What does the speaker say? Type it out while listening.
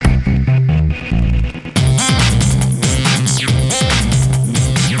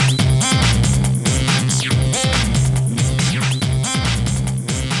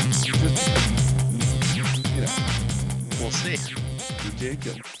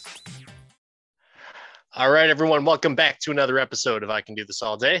All right, everyone, welcome back to another episode of I Can Do This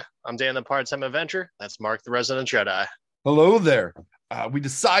All Day. I'm Dan, the part-time adventurer. That's Mark, the resident Jedi. Hello there. We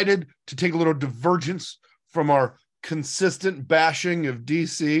decided to take a little divergence from our consistent bashing of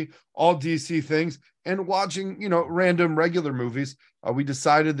DC, all DC things, and watching, random regular movies. We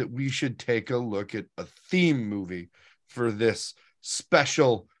decided that we should take a look at a theme movie for this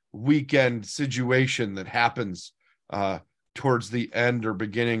special weekend situation that happens towards the end or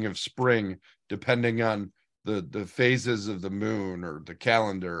beginning of spring, depending on the phases of the moon or the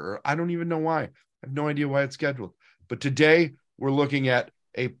calendar. Or I don't even know why. I have no idea why it's scheduled. But today we're looking at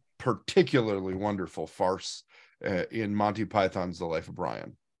a particularly wonderful farce in Monty Python's The Life of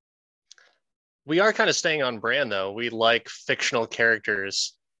Brian. We are kind of staying on brand, though. We like fictional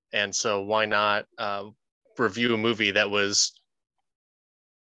characters, and so why not review a movie that was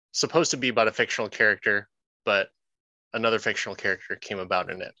supposed to be about a fictional character, but another fictional character came about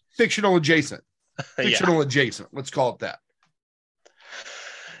in it. Fictional adjacent. Fictional Yeah. adjacent. Let's call it that.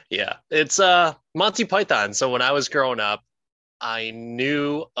 Yeah, it's Monty Python. So when I was growing up, I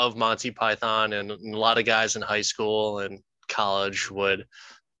knew of Monty Python, and a lot of guys in high school and college would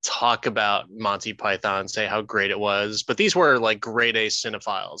talk about Monty Python, say how great it was. But these were like grade A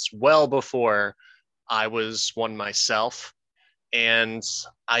cinephiles, well before I was one myself, and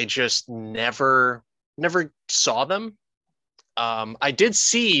I just never saw them. I did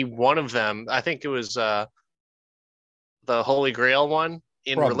see one of them. I think it was the Holy Grail one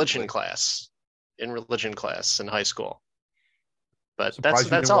in Probably. religion class. In religion class in high school. But Surprised you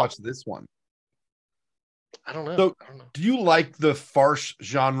that's didn't all. watch this one. I don't know. So, I don't know. do you like the farce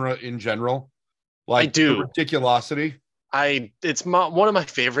genre in general? I Like do. the ridiculosity? It's one of my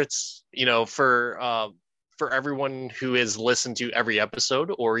favorites. For everyone who has listened to every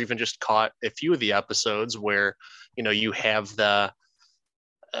episode or even just caught a few of the episodes where you have the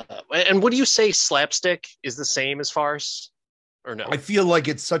and what do you say slapstick is the same as farce or no? I feel like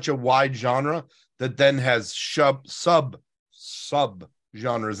it's such a wide genre that then has sub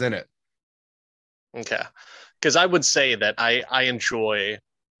genres in it. Okay, because I would say that I enjoy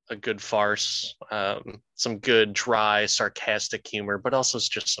a good farce, some good dry sarcastic humor, but also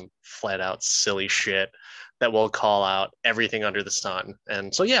just some flat out silly shit that will call out everything under the sun.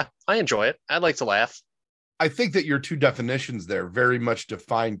 And so yeah, I enjoy it. I like to laugh. I think that your two definitions there very much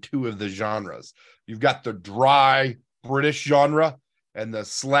define two of the genres. You've got the dry British genre and the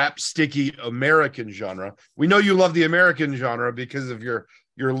slapsticky American genre. We know you love the American genre because of your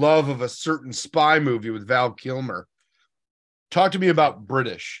love of a certain spy movie with Val Kilmer. Talk to me about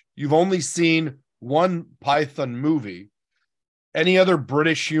British. You've only seen one Python movie. Any other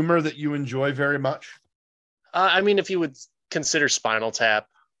British humor that you enjoy very much? I mean, if you would consider Spinal Tap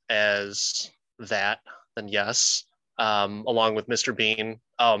as that, then yes. Along with Mr. Bean.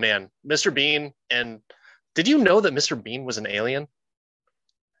 Oh man, Mr. Bean. And did you know that Mr. Bean was an alien?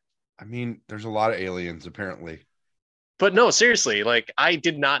 I mean, there's a lot of aliens apparently. But no, seriously, like I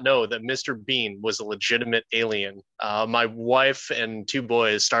did not know that Mr. Bean was a legitimate alien. My wife and two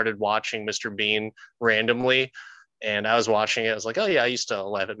boys started watching Mr. Bean randomly, and I was watching it. I was like, oh yeah, I used to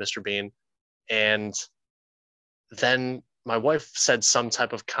laugh at Mr. Bean. And then my wife said some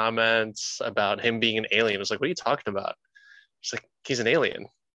type of comment about him being an alien. I was like, what are you talking about? She's like, he's an alien.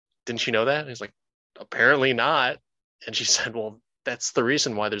 Didn't you know that? And he's like, apparently not. And she said, well, that's the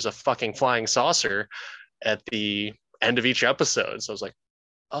reason why there's a fucking flying saucer at the end of each episode. So I was like,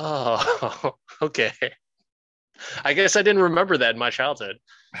 oh, okay. I guess I didn't remember that in my childhood.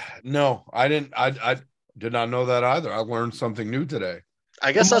 No, I didn't. I did not know that either. I learned something new today.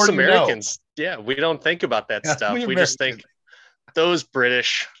 I guess The more us you know. Americans, yeah, we don't think about that Yeah, stuff. we We just Americans. think those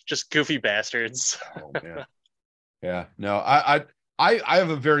British, just goofy bastards. Oh man. Yeah. No, I have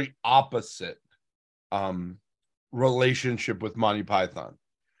a very opposite relationship with Monty Python.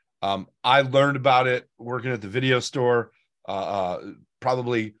 I learned about it working at the video store,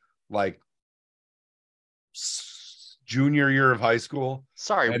 probably like junior year of high school.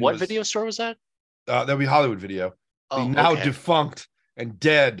 Sorry, And what was- video store was that? That'd be Hollywood Video, the Oh, now okay. defunct and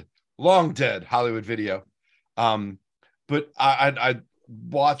dead, long dead Hollywood Video. But I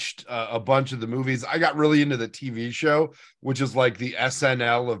watched a bunch of the movies. I got really into the TV show, which is like the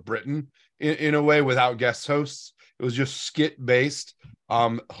SNL of Britain in a way, without guest hosts. It was just skit based,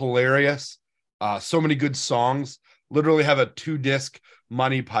 hilarious. So many good songs. Literally have a 2-disc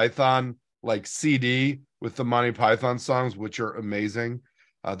Monty Python like CD with the Monty Python songs, which are amazing.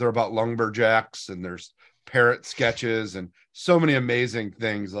 They're about lumberjacks and there's parrot sketches and so many amazing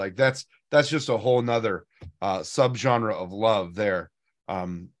things. Like that's just a whole nother subgenre of love there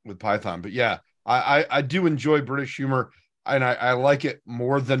with Python. But yeah, I do enjoy British humor, and I like it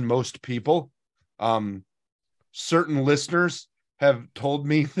more than most people. Um, certain listeners have told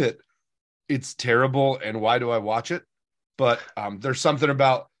me that it's terrible and why do I watch it? But there's something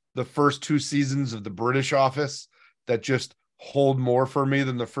about the first two seasons of the British Office that just hold more for me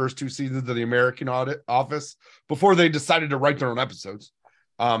than the first two seasons of the American Office before they decided to write their own episodes.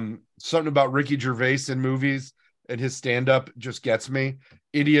 Something about Ricky Gervais in movies and his stand-up just gets me.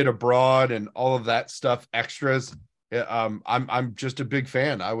 Idiot Abroad and all of that stuff, extras. I'm just a big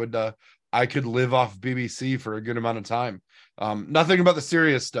fan. I could live off BBC for a good amount of time. Nothing about the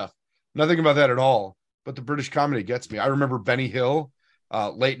serious stuff, nothing about that at all. But the British comedy gets me. I remember Benny Hill,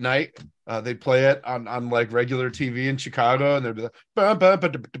 late night. They'd play it on like regular TV in Chicago, and they'd be like,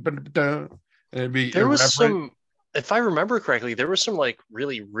 and it'd be There was irreverent. some, if I remember correctly, there was some like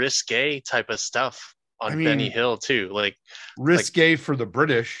really risque type of stuff I on Benny mean, Hill too. Like risque for the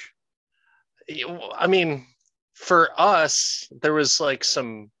British. I mean, for us, there was like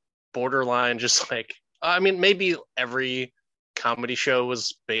some borderline, just like, I mean, maybe every comedy show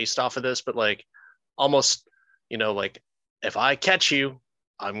was based off of this, but like almost, like if I catch you,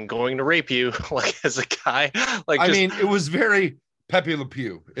 I'm going to rape you. Like as a guy, like I just, mean, it was very Pepe Le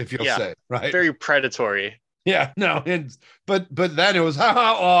Pew, if you'll yeah, say, right? very predatory. Yeah, no, but then it was,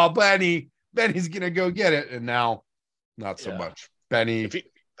 oh, Benny's gonna go get it, and now not so Yeah. much. Benny, If you,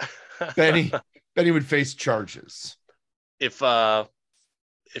 Benny, Benny would face charges. if uh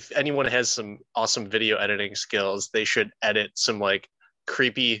if anyone has some awesome video editing skills, they should edit some like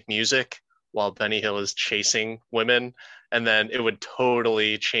creepy music while Benny Hill is chasing women, and then it would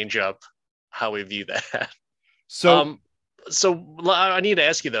totally change up how we view that. So Um, so I need to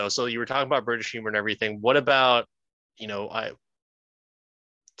ask you though. So you were talking about British humor and everything. What about, I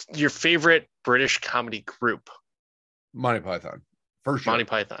your favorite British comedy group? Monty Python, for sure, Monty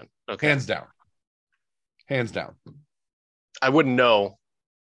Python. Okay, hands down, hands down. I wouldn't know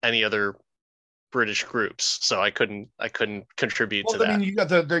any other British groups, so I couldn't contribute to Well, I mean, that. you got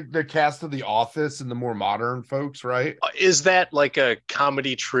the cast of The Office and the more modern folks, right? Is that like a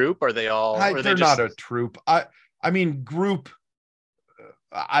comedy troupe? Are they all? Or are they They're not just? a troupe. I mean, group.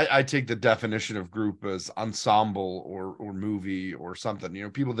 I take the definition of group as ensemble or movie or something.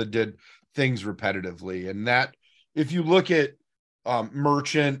 People that did things repetitively, and that if you look at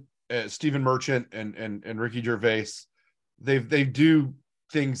Merchant, Stephen Merchant, and Ricky Gervais, they do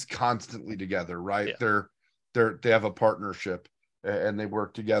things constantly together, right? Yeah. They have a partnership and they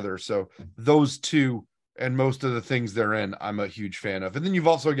work together. So those two and most of the things they're in, I'm a huge fan of. And then you've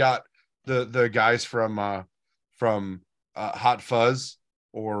also got the guys from Hot Fuzz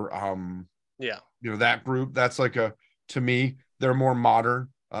or Yeah. that group. That's like to me they're more modern.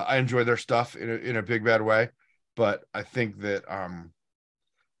 I enjoy their stuff in a big bad way, but I think that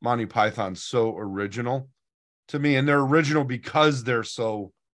Monty Python's so original to me, and they're original because they're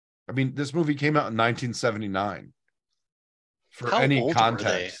so. I mean, this movie came out in 1979. For How any old were they?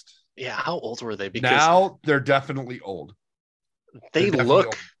 context, Yeah, how old were they? Because now they're definitely old. They're they definitely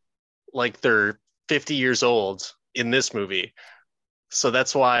look like they're 50 years old in this movie. So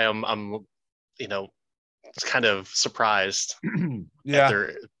that's why I'm kind of surprised old. at Yeah,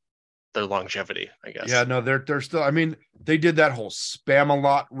 their longevity, I yeah. guess. No, they're still. I mean, they did that whole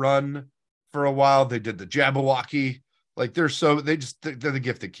Spam-A-Lot run for a while. They did the Jabberwocky. Like they're the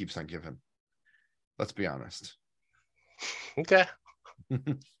gift that keeps on giving. Let's be honest. Okay.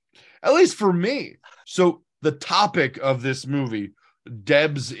 At least for me. So the topic of this movie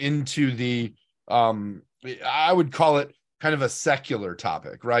debs into the I would call it kind of a secular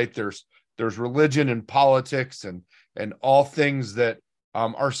topic, right? There's religion and politics and all things that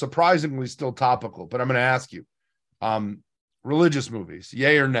are surprisingly still topical. But I'm going to ask you, religious movies,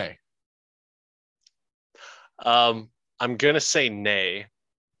 yay or nay? I'm gonna say nay.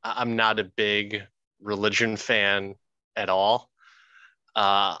 I'm not a big religion fan at all.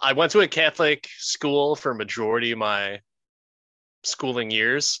 I went to a Catholic school for a majority of my schooling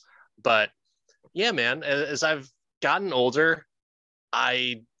years, but yeah, man, as I've gotten older,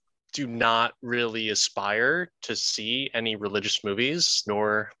 I do not really aspire to see any religious movies,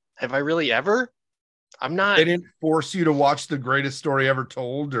 nor have I really ever. I'm not. They didn't force you to watch The Greatest Story Ever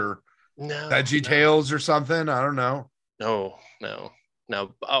Told or No, Veggie no, Tales or something. I don't know. no, no,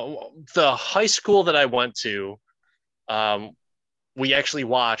 no. The high school that I went to, um, we actually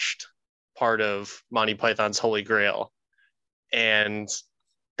watched part of Monty Python's Holy Grail, and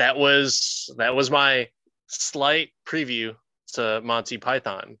that was my slight preview to Monty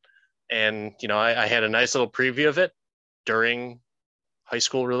Python. And I had a nice little preview of it during high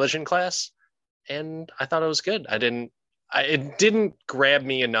school religion class, and I thought it was good. It didn't grab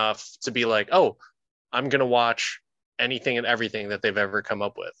me enough to be like, oh, I'm gonna watch anything and everything that they've ever come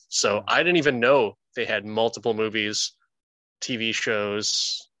up with. So I didn't even know they had multiple movies, TV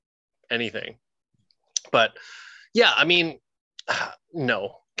shows, anything. But yeah, I mean,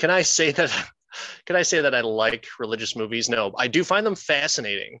 no. Can I say that I like religious movies? No. I do find them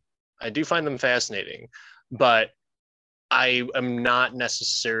fascinating. But I am not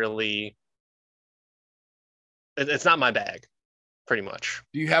necessarily, it's not my bag, pretty much.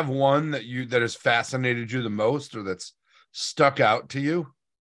 Do you have one that has fascinated you the most, or that's stuck out to you?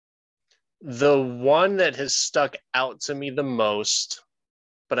 The one that has stuck out to me the most,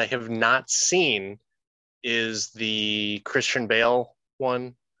 but I have not seen, is the Christian Bale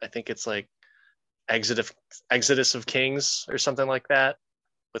one. I think it's like Exodus of Kings or something like that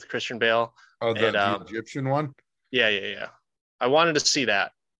with Christian Bale. Oh, And the Egyptian one. yeah. I wanted to see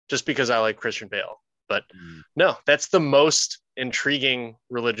that just because I like Christian Bale. But no, that's the most intriguing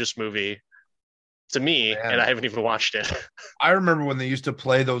religious movie to me, Man. and I haven't even watched it. I remember when they used to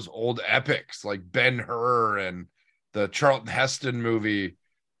play those old epics like Ben-Hur and the Charlton Heston movie,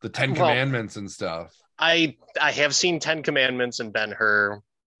 the Ten Commandments and stuff. I have seen Ten Commandments and Ben-Hur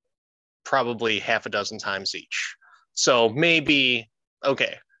probably half a dozen times each. So maybe,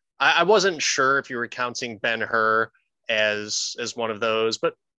 okay. I wasn't sure if you were counting Ben-Hur as one of those,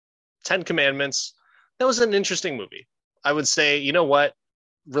 but Ten Commandments, that was an interesting movie. I would say, you know what?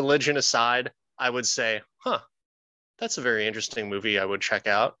 Religion aside, I would say, that's a very interesting movie I would check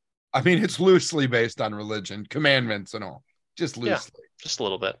out. I mean, it's loosely based on religion, commandments and all. Just loosely. Yeah, just a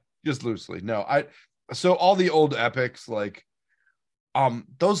little bit. Just loosely. No, so all the old epics, like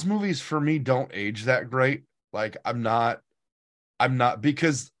those movies for me don't age that great. Like I'm not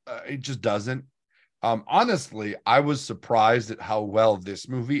because it just doesn't. Honestly, I was surprised at how well this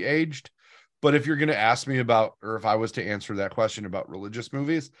movie aged. But if you're going to ask me about, or if I was to answer that question about religious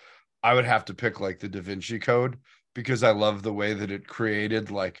movies, I would have to pick like the Da Vinci Code, because I love the way that it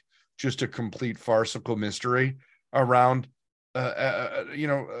created like just a complete farcical mystery around,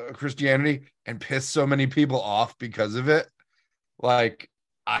 Christianity, and pissed so many people off because of it. Like,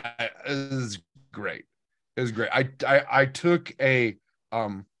 it was great. It was great. I took a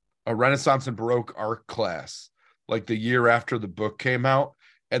Renaissance and Baroque art class like the year after the book came out,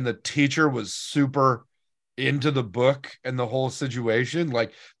 and the teacher was super into the book and the whole situation.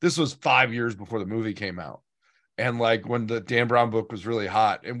 Like this was 5 years before the movie came out, and like when the Dan Brown book was really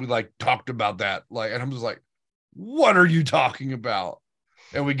hot, and we like talked about that, like, and I'm just like, what are you talking about?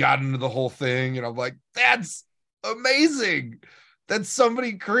 And we got into the whole thing, and I'm like, that's amazing that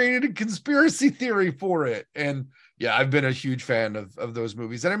somebody created a conspiracy theory for it. And yeah, I've been a huge fan of those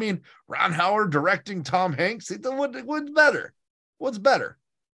movies. And I mean, Ron Howard directing Tom Hanks, what's better? What's better?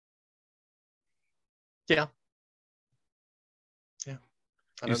 Yeah.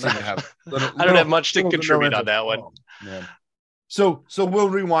 I don't have much to contribute on that one. Man. So we'll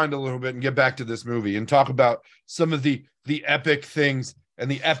rewind a little bit and get back to this movie and talk about some of the epic things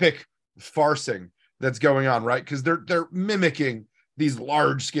and the epic farcing that's going on, right? Because they're mimicking these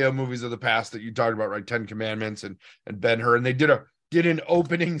large scale movies of the past that you talked about, right? Ten Commandments and Ben-Hur, and they did an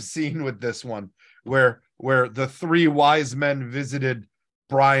opening scene with this one where the three wise men visited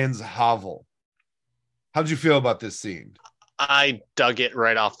Brian's hovel. How'd you feel about this scene? I dug it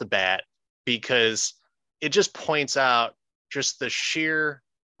right off the bat because it just points out just the sheer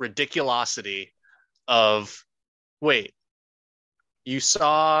ridiculosity of, wait, you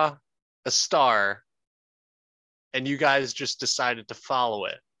saw a star and you guys just decided to follow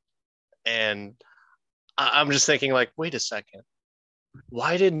it. And I'm just thinking like, wait a second,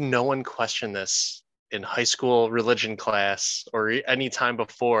 why did no one question this in high school religion class or any time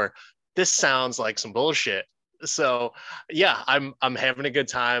before? This sounds like some bullshit. So yeah, I'm having a good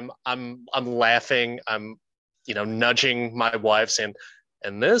time. I'm laughing. I'm, nudging my wife saying,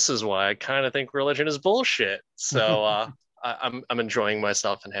 and this is why I kind of think religion is bullshit. So I'm enjoying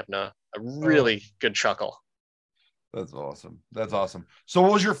myself and having a really good chuckle. That's awesome. So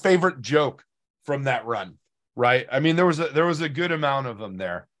what was your favorite joke from that run? Right. I mean, there was a good amount of them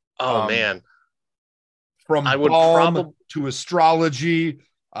there. Oh man. From balm to astrology.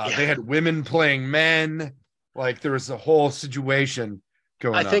 They had women playing men. Like there was a whole situation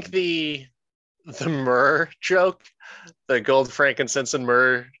going on. I think the myrrh joke, the gold, frankincense, and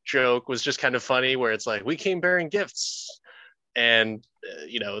myrrh joke was just kind of funny, where it's like, we came bearing gifts. And,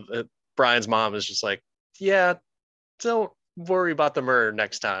 Brian's mom is just like, yeah, don't worry about the myrrh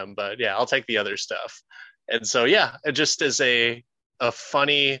next time. But yeah, I'll take the other stuff. And so, yeah, it just is a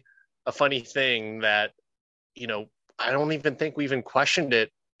funny thing that, I don't even think we even questioned it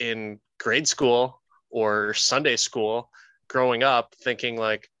in grade school or Sunday school growing up, thinking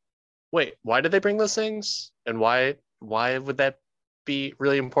like, wait, why did they bring those things? And why why would that be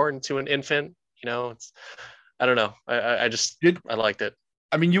really important to an infant? It's I don't know. I just I liked it.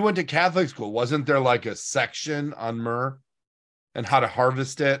 I mean, you went to Catholic school. Wasn't there like a section on myrrh and how to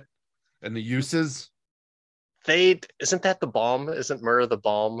harvest it and the uses? Isn't that the balm? Isn't myrrh the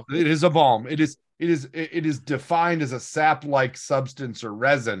balm? It is a balm. It is defined as a sap-like substance or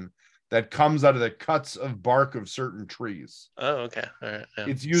resin that comes out of the cuts of bark of certain trees. Oh, okay. All right. Yeah.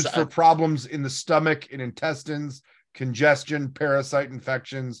 It's used for problems in the stomach and intestines, congestion, parasite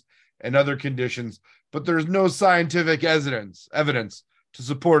infections, and other conditions, but there's no scientific evidence to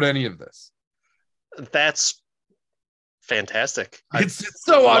support any of this. That's fantastic. It's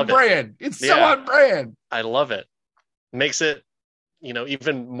so on brand. It's so on brand. I love it. Makes it,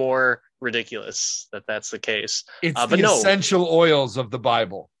 even more ridiculous that that's the case. It's the essential oils of the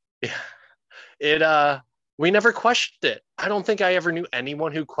Bible. Yeah. We never questioned it. I don't think I ever knew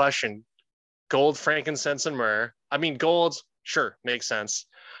anyone who questioned gold, frankincense, and myrrh. I mean, gold, sure, makes sense,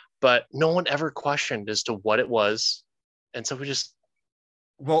 but no one ever questioned as to what it was. And so we just...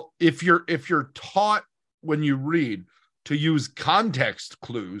 Well, if you're taught when you read to use context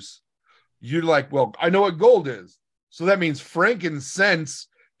clues, you're like, well, I know what gold is. So that means frankincense,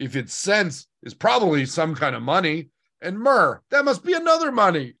 if it's cents, is probably some kind of money. And myrrh, that must be another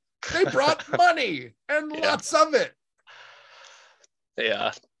money. They brought money and lots of it.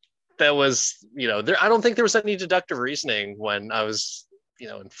 Yeah. That was, I don't think there was any deductive reasoning when I was,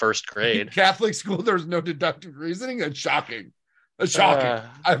 in first grade. In Catholic school, there was no deductive reasoning. That's shocking.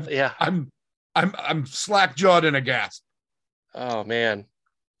 I'm slack-jawed in a gasp. Oh man,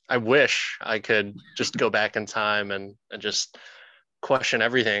 I wish I could just go back in time and just question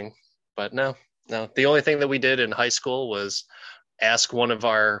everything, but no. The only thing that we did in high school was ask one of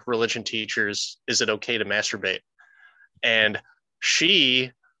our religion teachers, "Is it okay to masturbate?" And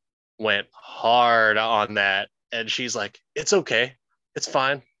she went hard on that, and she's like, "It's okay, it's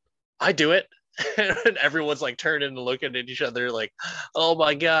fine, I do it." And everyone's like turning and looking at each other like, oh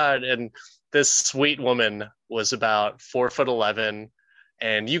my god. And this sweet woman was about 4'11",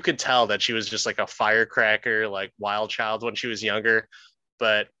 and you could tell that she was just like a firecracker, like wild child when she was younger,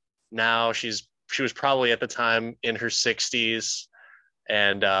 but now she was probably at the time in her 60s.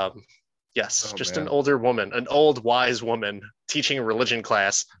 And just an older woman, an old wise woman teaching a religion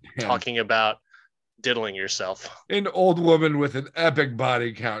class, talking about diddling yourself. An old woman with an epic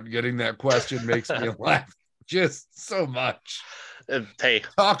body count getting that question makes me laugh just so much. Hey,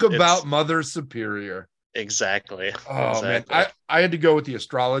 talk about Mother Superior. Exactly. Oh exactly. Man, I had to go with the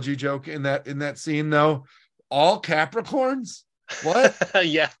astrology joke in that scene though. All Capricorns? What?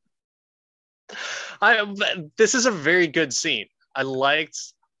 Yeah. This is a very good scene. I liked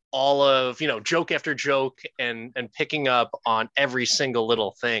all of, joke after joke and picking up on every single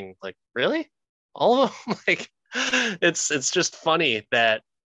little thing. Like, really? All of them? Like, it's just funny that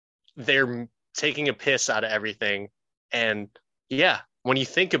they're taking a piss out of everything. And yeah, when you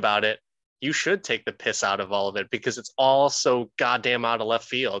think about it, you should take the piss out of all of it because it's all so goddamn out of left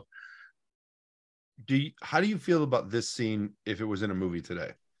field. How do you feel about this scene if it was in a movie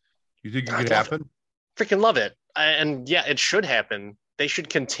today? You think it could happen? Freaking love it. And yeah, it should happen. They should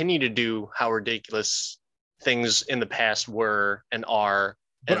continue to do how ridiculous things in the past were and are.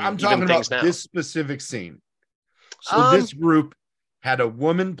 But I'm talking about this specific scene. So this group had a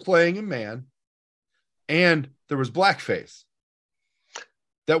woman playing a man, and there was blackface.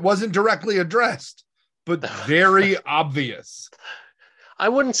 That wasn't directly addressed, but very obvious. I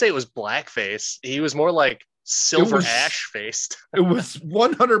wouldn't say it was blackface. He was more like silver ash faced. It was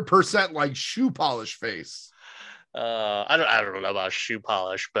 100% like shoe polish face. I don't know about shoe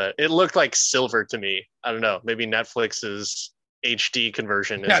polish, but it looked like silver to me. I don't know. Maybe Netflix's HD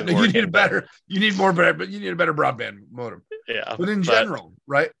conversion isn't you working. Need more better, but you need a better broadband modem. Yeah. But in general,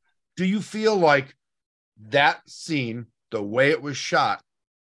 right? Do you feel like that scene, the way it was shot,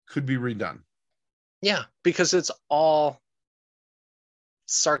 could be redone? Yeah, because it's all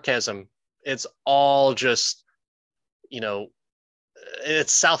sarcasm. It's all just,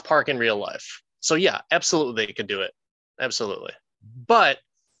 it's South Park in real life. So yeah, absolutely they could do it. Absolutely. But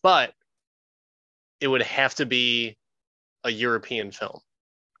it would have to be a European film.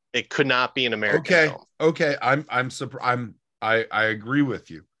 It could not be an American film. Okay. I'm surprised. I agree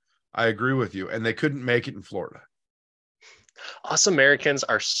with you. And they couldn't make it in Florida. Us Americans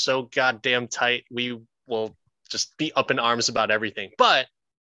are so goddamn tight. We will just be up in arms about everything. But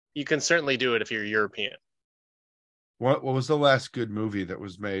you can certainly do it if you're European. What was the last good movie that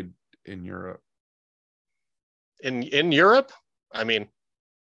was made in Europe? In Europe? I mean,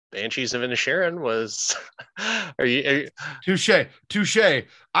 Banshees of Inisherin was... Touche.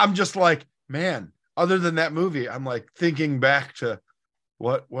 I'm just like, man, other than that movie, I'm like thinking back to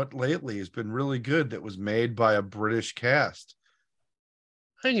what lately has been really good that was made by a British cast.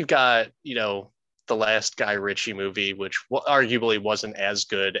 And you've got, the last Guy Ritchie movie, which arguably wasn't as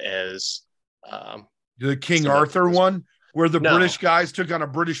good as The King some of Arthur his. one, where the No, British guys took on a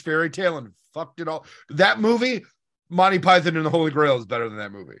British fairy tale and fucked it all. That movie, Monty Python and the Holy Grail, is better than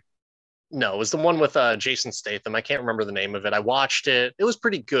that movie. no, it was the one with Jason Statham. I can't remember the name of it. I watched it. It was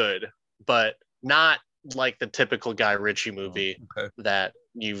pretty good, but not like the typical Guy Ritchie movie that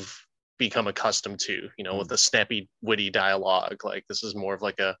you've become accustomed to, with the snappy, witty dialogue. Like this is more of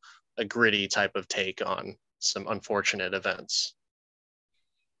like a gritty type of take on some unfortunate events.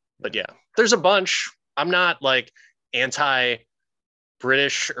 But yeah, there's a bunch. I'm not like anti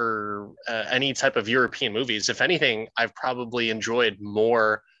British or any type of European movies. If anything, I've probably enjoyed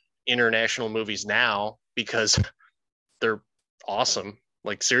more international movies now because they're awesome.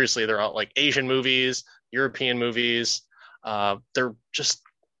 Like seriously, they're all like Asian movies, European movies. They're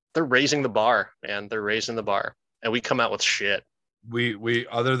raising the bar, man. They're raising the bar, and we come out with shit. We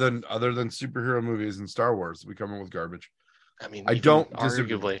other than superhero movies and Star Wars, we come in with garbage. I mean, I don't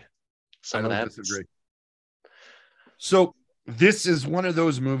disagree. Arguably, I don't disagree. So this is one of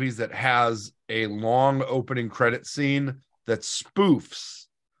those movies that has a long opening credit scene that spoofs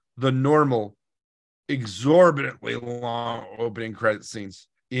the normal exorbitantly long opening credit scenes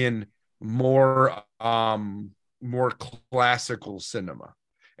in more classical cinema.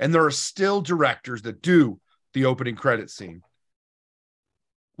 And there are still directors that do the opening credit scene.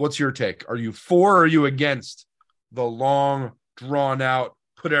 What's your take? Are you for or are you against the long, drawn out,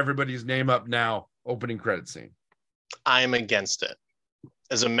 put everybody's name up now opening credit scene? I'm against it.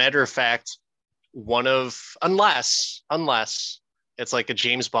 As a matter of fact, unless it's like a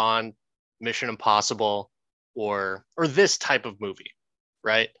James Bond, Mission Impossible, or this type of movie,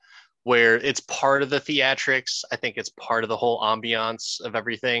 right? Where it's part of the theatrics. I think it's part of the whole ambiance of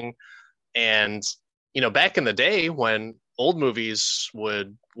everything. And, back in the day when old movies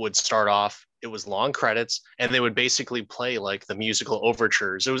would start off, it was long credits and they would basically play like the musical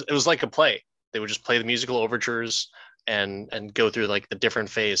overtures. It was like a play. They would just play the musical overtures and go through like the different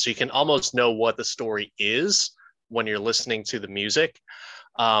phase. So you can almost know what the story is when you're listening to the music.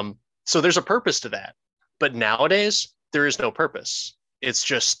 So there's a purpose to that. But nowadays, there is no purpose. It's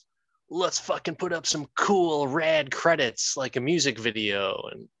just, let's fucking put up some cool, rad credits like a music video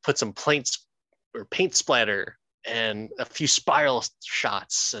and put some paint splatter and a few spiral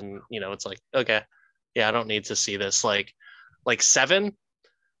shots. And, it's like, okay, yeah, I don't need to see this. Like Seven,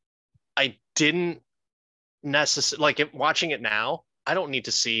 I didn't necessarily, like watching it now, I don't need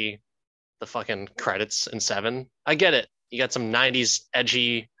to see the fucking credits in Seven. I get it. You got some 90s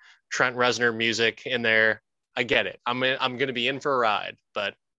edgy Trent Reznor music in there. I get it. I'm going to be in for a ride,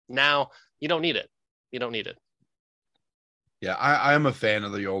 but now you don't need it. You don't need it. Yeah, I am a fan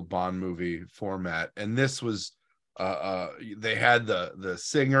of the old Bond movie format, and this was they had the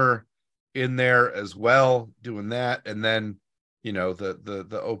singer in there as well doing that, and then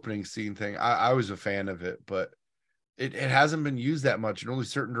the opening scene thing. I was a fan of it, but it hasn't been used that much, and only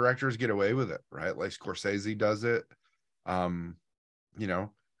certain directors get away with it, right? Like Scorsese does it. Tarantino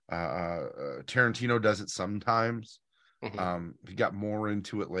does it sometimes. He got more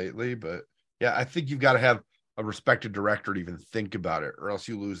into it lately, but yeah, I think you've got to have a respected director to even think about it, or else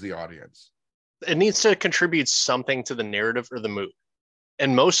you lose the audience. It needs to contribute something to the narrative or the mood.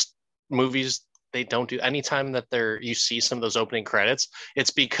 And most movies, they don't do. Anytime that you see some of those opening credits,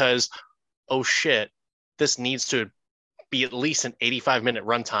 it's because, oh shit, this needs to be at least an 85-minute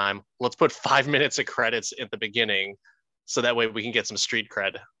runtime. Let's put 5 minutes of credits at the beginning, so that way we can get some street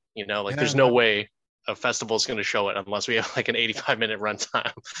cred. There's no way a festival is going to show it unless we have like an 85-minute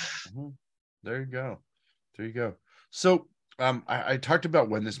runtime. There you go. So I talked about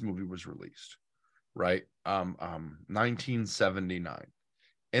when this movie was released, right? 1979.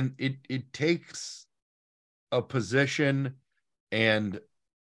 And it takes a position and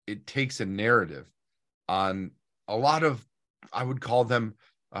it takes a narrative on a lot of, I would call them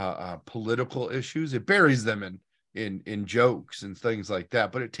political issues. It buries them in jokes and things like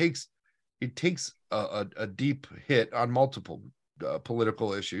that, but it takes a deep hit on multiple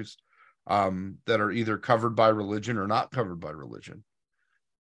political issues that are either covered by religion or not covered by religion.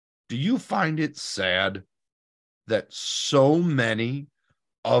 Do you find it sad that so many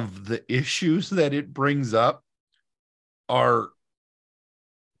of the issues that it brings up are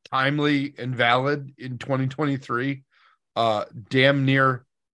timely and valid in 2023, damn near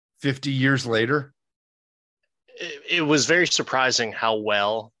 50 years later? It was very surprising how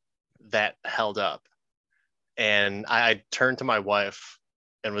well that held up. And I turned to my wife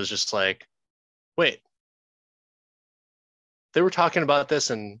and was just like, wait, they were talking about this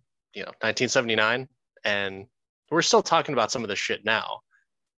in 1979, and we're still talking about some of this shit now.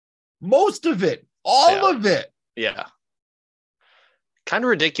 Most of it, all Yeah. of it. Yeah. Kind of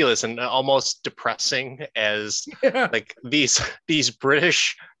ridiculous and almost depressing as Yeah. like these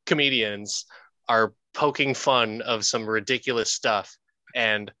British comedians are poking fun of some ridiculous stuff,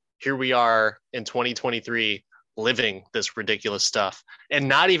 and here we are in 2023 living this ridiculous stuff and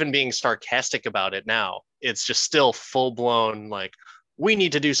not even being sarcastic about it now. It's just still full blown like we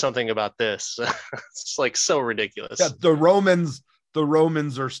need to do something about this. It's like so ridiculous. Yeah, the Romans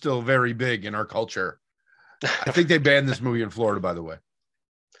are still very big in our culture. I think they banned this movie in Florida, by the way.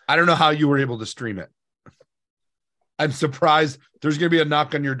 I don't know how you were able to stream it. I'm surprised there's going to be a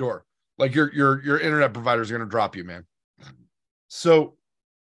knock on your door. Like your internet provider is going to drop you, man. So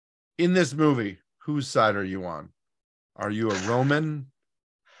in this movie, whose side are you on? Are you a Roman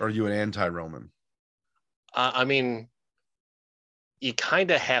or are you an anti-Roman? I mean, you kind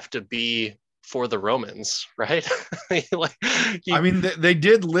of have to be for the Romans, right? Like, I mean, they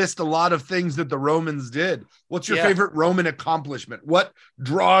did list a lot of things that the Romans did. What's your favorite Roman accomplishment? What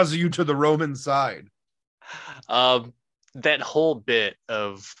draws you to the Roman side? That whole bit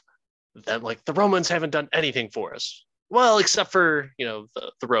of that, like the Romans haven't done anything for us. Well, except for the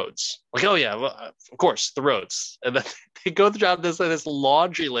roads. Like, oh yeah, well, of course the roads, and then they go down this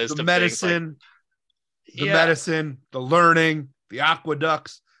laundry list The of medicine, things, like, the medicine, the learning, the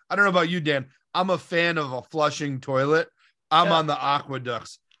aqueducts. I don't know about you, Dan. I'm a fan of a flushing toilet. I'm on the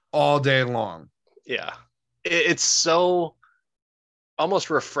aqueducts all day long. Yeah, it's so almost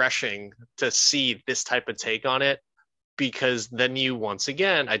refreshing to see this type of take on it, because then once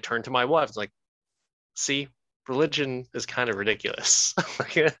again, I turn to my wife. It's like, see, religion is kind of ridiculous.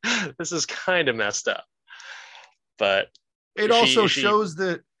 This is kind of messed up. But it also shows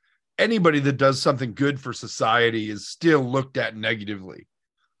that anybody that does something good for society is still looked at negatively.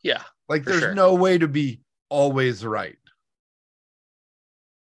 Yeah. Like there's no way to be always right.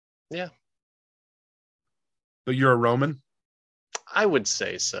 Yeah. But you're a Roman? I would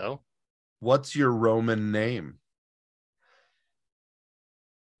say so. What's your Roman name?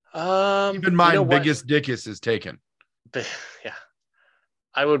 Keep in mind, Biggest Dickus is taken. Yeah.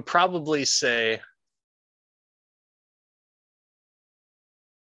 I would probably say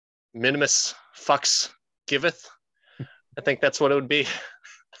Minimus Fucks Giveth. I think that's what it would be.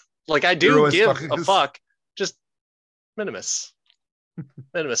 Like, I do give a fuck, just Minimus.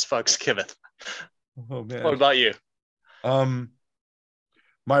 Minimus Fucks Giveth. Oh man. What about you?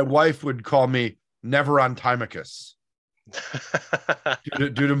 My wife would call me Never on Timicus.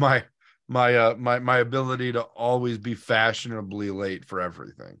 due to my ability to always be fashionably late for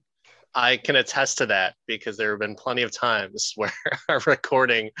everything. I can attest to that, because there have been plenty of times where our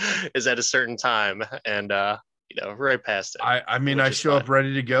recording is at a certain time and right past it. I mean, I show up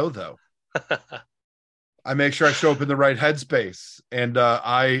ready to go though. I make sure I show up in the right headspace, and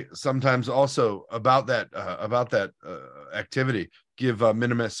I sometimes also about that activity give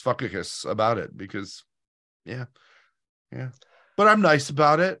Minimus Fuckus about it, because yeah. But I'm nice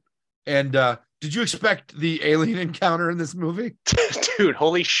about it. And did you expect the alien encounter in this movie? Dude,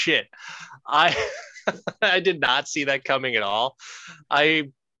 holy shit. I did not see that coming at all.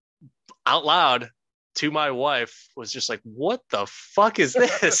 I out loud to my wife was just like, what the fuck is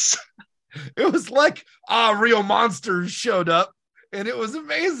this? It was like real monsters showed up, and it was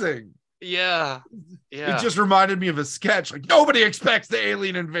amazing. Yeah. It just reminded me of a sketch. Like, nobody expects the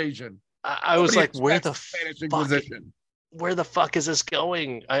alien invasion. I was like, where the Spanish Inquisition? Where the fuck is this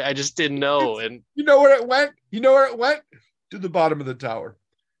going? I just didn't know. And you know where it went? To the bottom of the tower.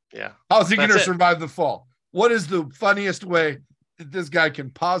 Yeah. How's he going to survive the fall? What is the funniest way that this guy can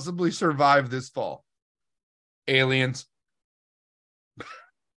possibly survive this fall? Aliens.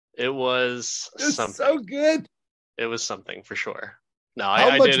 It was something. So good. It was something for sure. No,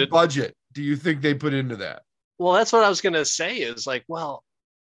 How much budget do you think they put into that? Well, that's what I was going to say is like, well,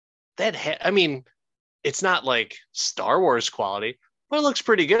 I mean, it's not like Star Wars quality, but it looks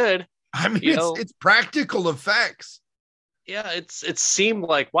pretty good. I mean, it's practical effects. Yeah, it seemed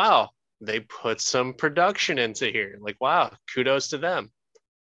like, wow, they put some production into here. Like, wow, kudos to them.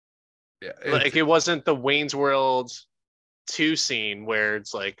 Yeah, like it wasn't the Wayne's World 2 scene where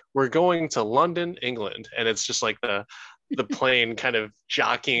it's like, we're going to London, England, and it's just like the plane kind of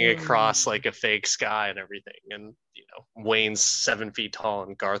jockeying across like a fake sky and everything. And Wayne's 7 feet tall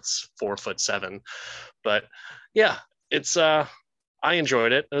and Garth's 4'7". But yeah, it's I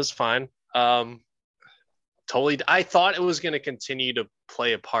enjoyed it. It was fine. Totally. I thought it was going to continue to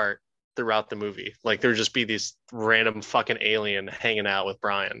play a part throughout the movie. Like there'd just be these random fucking alien hanging out with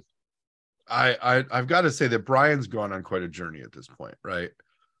Brian. I've got to say that Brian's gone on quite a journey at this point, right?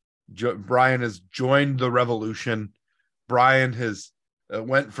 Brian has joined the revolution. Brian has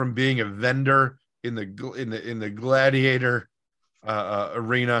went from being a vendor in the gladiator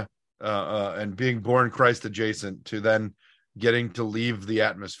arena and being born Christ adjacent to then getting to leave the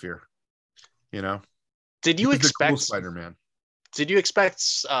atmosphere. You know, Did you he's the cool expect Spider-Man. did you expect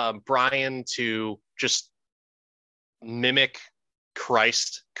Brian to just mimic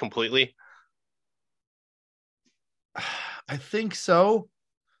Christ completely? I think so,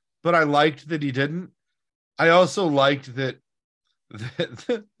 but I liked that he didn't. I also liked that I'm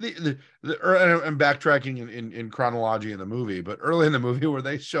backtracking in chronology in the movie, but early in the movie where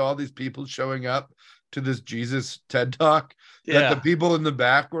they show all these people showing up to this Jesus TED talk, that the Yeah. people in the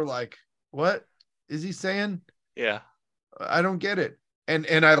back were like, "What is he saying? Yeah. I don't get it."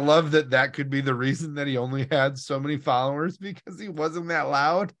 And I love that could be the reason that he only had so many followers, because he wasn't that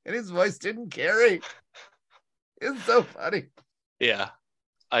loud and his voice didn't carry. It's so funny. Yeah.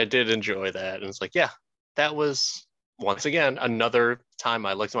 I did enjoy that. And it's like, yeah, that was once again another time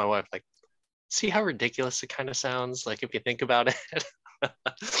I looked at my wife like, see how ridiculous it kind of sounds? Like if you think about it.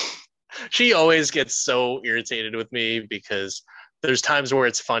 She always gets so irritated with me because there's times where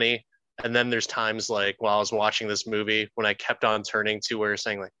it's funny, and then there's times like while I was watching this movie when I kept on turning to her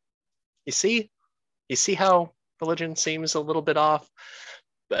saying like, you see, you see how religion seems a little bit off,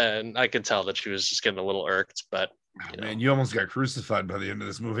 and I could tell that she was just getting a little irked. But Oh, you man, you almost got crucified by the end of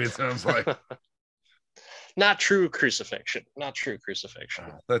this movie, it sounds like. not true crucifixion, not true crucifixion.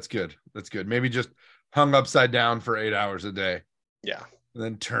 Oh, that's good. That's good. Maybe just hung upside down for 8 hours a day Yeah, and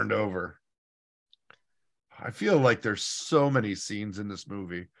then turned over. I feel like there's so many scenes in this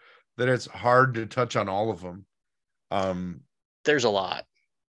movie that it's hard to touch on all of them. Um, there's a lot.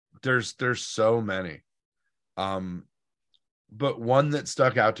 there's so many. But one that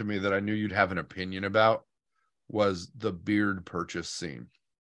stuck out to me that I knew you'd have an opinion about was the beard purchase scene.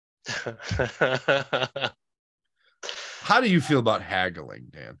 How do you feel about haggling,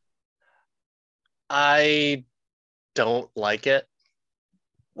 Dan? I don't like it.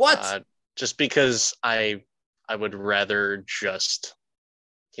 What? Just because I would rather just,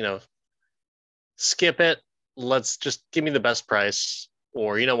 you know, skip it. Let's just give me the best price.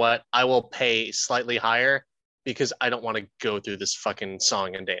 Or you know what? I will pay slightly higher because I don't want to go through this fucking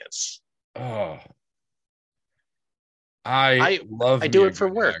song and dance. Oh, I I love I me do a it for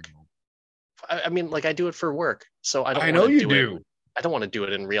good work. haggle. I mean, like I do it for work, so I don't I want know to you do it. do. I don't want to do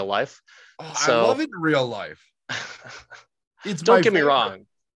it in real life. Oh, I love So it in real life. It's don't my get me favorite. wrong.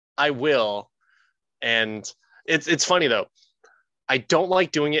 I will, and it's funny though. I don't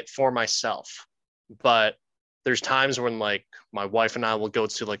like doing it for myself, but there's times when like my wife and I will go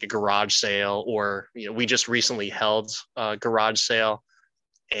to like a garage sale, or we just recently held a garage sale,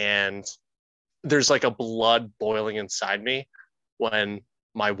 and there's like a blood boiling inside me when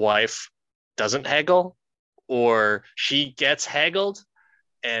my wife doesn't haggle, or she gets haggled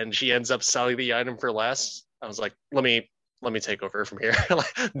and she ends up selling the item for less. I was like, let me take over from here.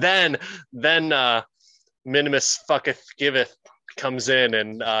 then minimus fucketh giveth comes in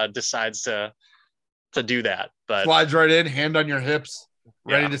and decides to do that. But Slides right in, hand on your hips,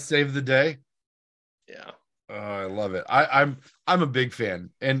 ready yeah, to save the day. yeah, Oh, I love it. I'm a big fan,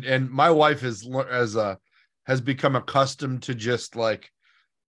 and my wife has become accustomed to just like,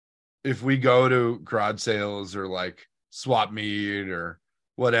 if we go to garage sales or like swap meet or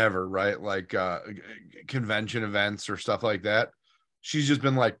whatever, right? Like convention events or stuff like that. She's just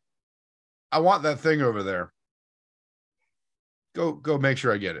been like, I want that thing over there. Go make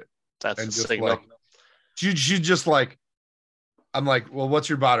sure I get it. that's And the just signal. like she just like, I'm like, well, what's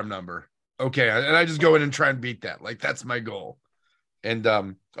your bottom number? Okay. And I just go in and try and beat that. Like that's my goal. And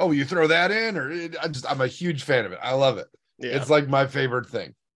oh, you throw that in, or I'm a huge fan of it. I love it. Yeah, It's like my favorite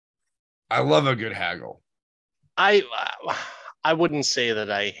thing. I love a good haggle. I I wouldn't say that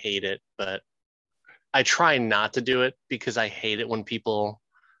I hate it, but I try not to do it because I hate it when people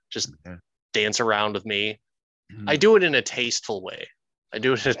just dance around with me. I do it in a tasteful way. I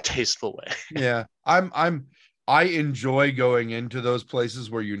do it in a tasteful way. Yeah. I enjoy going into those places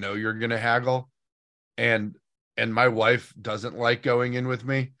where you know you're gonna haggle. And my wife doesn't like going in with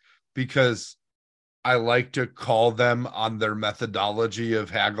me because I like to call them on their methodology of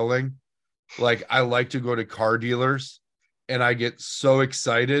haggling. Like I like to go to car dealers and I get so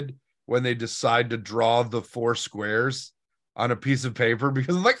excited when they decide to draw the four squares on a piece of paper,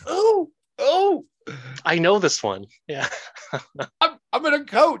 because I'm like, oh, I know this one. Yeah. I'm gonna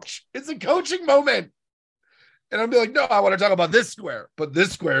coach. It's a coaching moment. And I'll be like, no, I want to talk about this square, but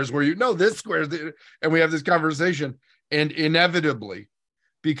this square is where this square is and we have this conversation. And inevitably,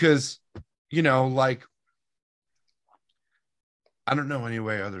 because like, I don't know any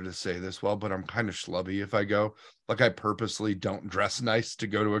way other to say this well, but I'm kind of schlubby if I go. Like, I purposely don't dress nice to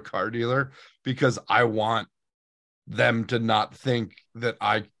go to a car dealer because I want them to not think that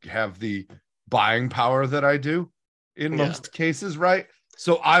I have the buying power that I do in most cases, right?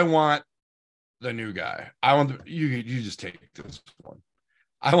 So I want the new guy. I want you just take this one.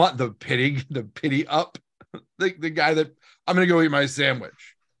 I want the pity up, the guy that I'm gonna go eat my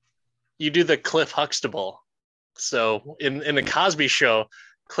sandwich. You do the Cliff Huxtable. So in the Cosby Show,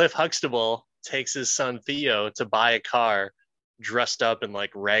 Cliff Huxtable takes his son Theo to buy a car dressed up in like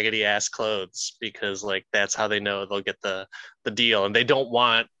raggedy ass clothes because like that's how they know they'll get the deal, and they don't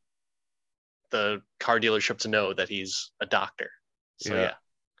want the car dealership to know that he's a doctor. So yeah.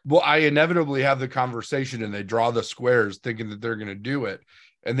 Well, I inevitably have the conversation and they draw the squares thinking that they're going to do it,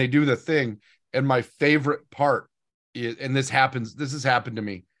 and they do the thing. And my favorite part is, and this has happened to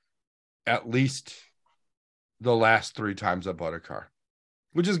me at least the last 3 times I bought a car,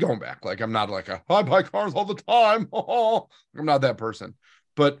 which is going back. Like, I'm not like I buy cars all the time. I'm not that person.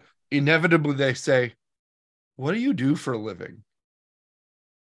 But inevitably they say, what do you do for a living?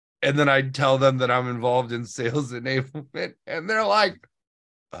 And then I tell them that I'm involved in sales enablement, and they're like,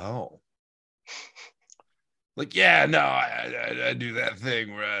 oh. Like, yeah, no, I do that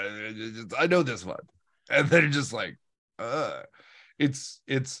thing where I know this one. And they're just like, it's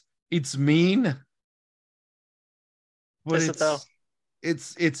mean. But Is it though?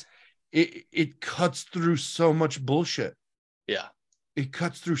 It cuts through so much bullshit. Yeah. It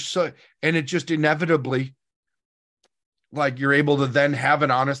cuts through and it just inevitably, like, you're able to then have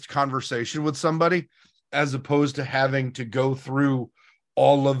an honest conversation with somebody as opposed to having to go through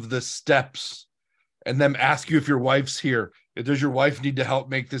all of the steps and them ask you if your wife's here. Does your wife need to help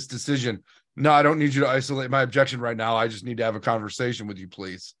make this decision? No, I don't need you to isolate my objection right now. I just need to have a conversation with you,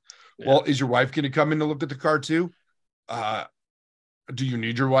 please. Yeah. Well, is your wife going to come in to look at the car too? Do you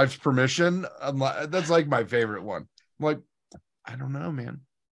need your wife's permission? That's like my favorite one. I'm like, I don't know, man.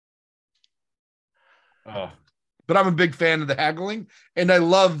 But I'm a big fan of the haggling, and I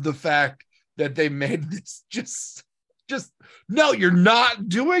love the fact that they made this just no, you're not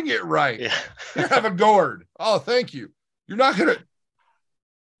doing it right. Yeah. You have a gourd. Oh, thank you. You're not gonna.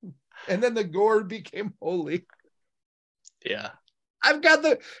 And then the gourd became holy. Yeah. I've got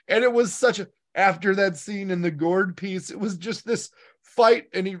and it was after that scene in the gourd piece, it was just this fight,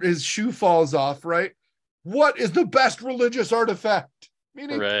 and his shoe falls off, right? What is the best religious artifact?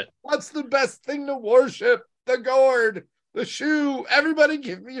 Meaning, right. What's the best thing to worship? The gourd, the shoe. Everybody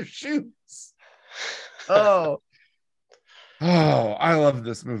give me your shoes. Oh, I love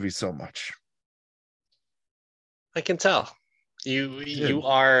this movie so much. I can tell. You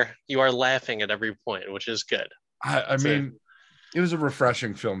are laughing at every point, which is good. I mean, it was a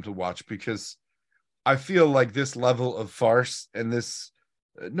refreshing film to watch because I feel like this level of farce and this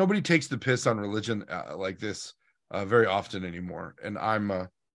nobody takes the piss on religion like this very often anymore. And I'm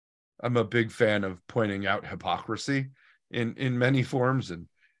a big fan of pointing out hypocrisy in many forms, and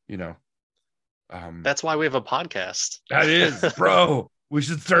that's why we have a podcast. That is, bro. We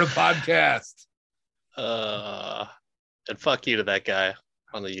should start a podcast. And fuck you to that guy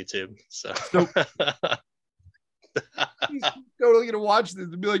on the YouTube. So he's totally gonna watch this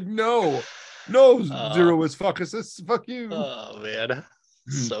and be like, no, zero is fuck us. Fuck you. Oh man,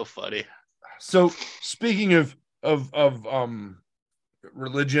 so funny. So speaking of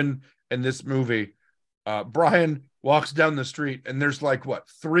religion and this movie, Brian walks down the street and there's like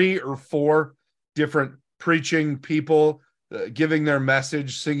 3 or 4 different preaching people giving their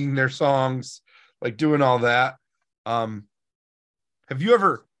message, singing their songs, like doing all that. Have you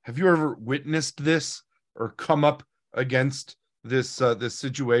ever witnessed this or come up against this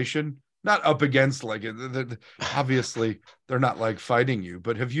situation? Not up against, like, obviously they're not like fighting you,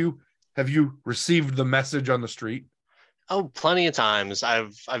 but have you received the message on the street? Oh, plenty of times.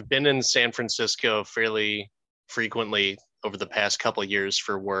 I've been in San Francisco fairly frequently over the past couple of years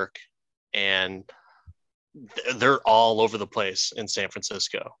for work, and they're all over the place in San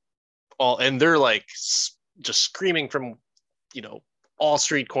Francisco. And they're like just screaming from, all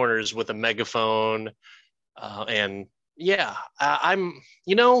street corners with a megaphone. And yeah, I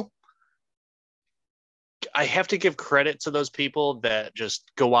have to give credit to those people that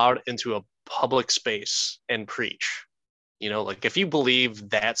just go out into a public space and preach. Like, if you believe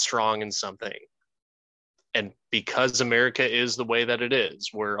that strong in something, and because America is the way that it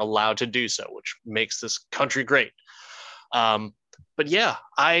is, we're allowed to do so, which makes this country great. But yeah,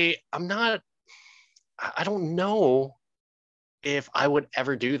 I don't know if I would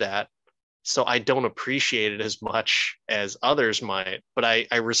ever do that. So I don't appreciate it as much as others might. But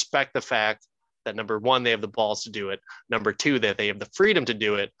I respect the fact that number one, they have the balls to do it. Number two, that they have the freedom to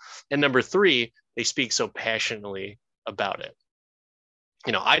do it. And number three, they speak so passionately about it.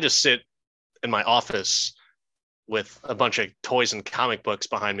 I just sit in my office with a bunch of toys and comic books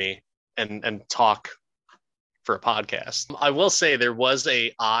behind me and talk for a podcast. I will say there was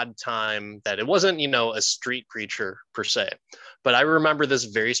a odd time that it wasn't, a street preacher per se, but I remember this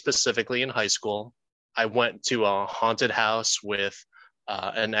very specifically in high school. I went to a haunted house with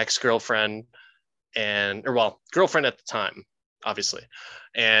an ex-girlfriend girlfriend at the time, obviously.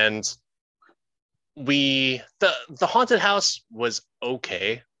 And the haunted house was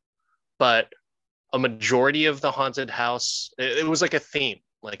okay, but a majority of the haunted house, it was like a theme.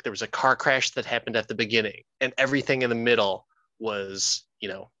 Like there was a car crash that happened at the beginning, and everything in the middle was,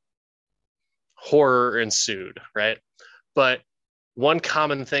 horror ensued, right? But one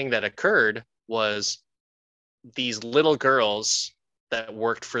common thing that occurred was these little girls that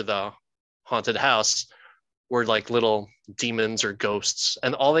worked for the haunted house were like little demons or ghosts,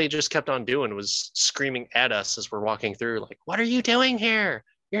 and all they just kept on doing was screaming at us as we're walking through, like, what are you doing here?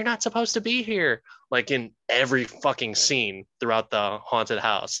 You're not supposed to be here. Like in every fucking scene throughout the haunted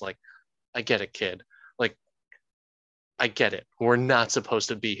house. Like, I get it, kid. Like, I get it. We're not supposed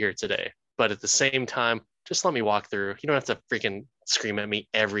to be here today. But at the same time, just let me walk through. You don't have to freaking scream at me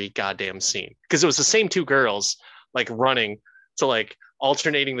every goddamn scene. Because it was the same two girls, like, running to, like,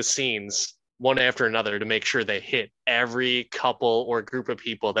 alternating the scenes one after another to make sure they hit every couple or group of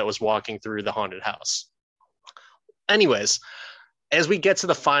people that was walking through the haunted house. Anyways, as we get to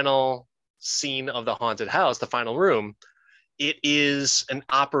the final scene of the haunted house, the final room, it is an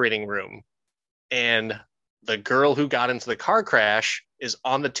operating room. And the girl who got into the car crash is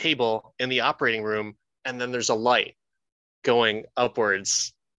on the table in the operating room. And then there's a light going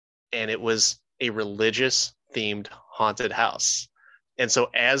upwards. And it was a religious themed haunted house. And so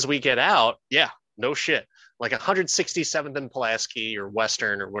as we get out, yeah, no shit, like 167th and Pulaski or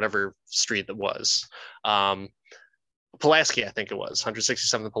Western or whatever street that was. Pulaski, I think it was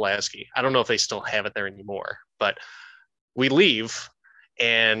 167th Pulaski. I don't know if they still have it there anymore, but we leave,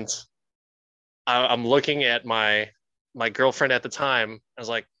 and I'm looking at my girlfriend at the time. I was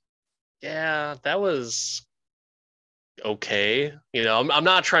like, yeah, that was okay. I'm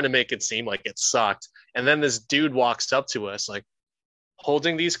not trying to make it seem like it sucked. And then this dude walks up to us, like,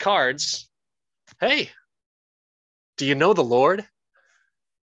 holding these cards. Hey, do you know the Lord?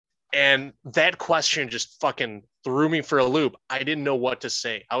 And that question just fucking threw me for a loop. I didn't know what to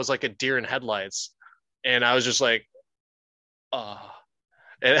say. I was like a deer in headlights. And I was just like,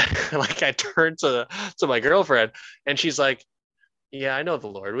 and like I turned to my girlfriend, and she's like, yeah, I know the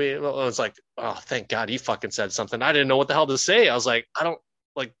Lord. I was like, oh, thank God he fucking said something. I didn't know what the hell to say. I was like, I don't,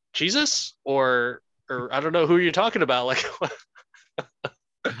 like, Jesus or I don't know who you're talking about. Like,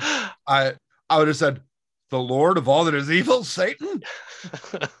 I would have said, the Lord of all that is evil, Satan.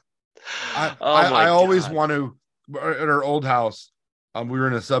 I always want to. At our old house, we were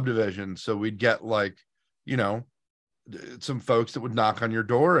in a subdivision, so we'd get, like, some folks that would knock on your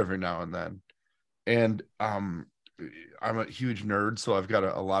door every now and then. And I'm a huge nerd, so I've got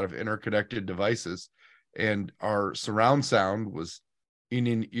a lot of interconnected devices, and our surround sound was in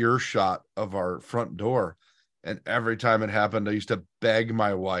an earshot of our front door. And every time it happened, I used to beg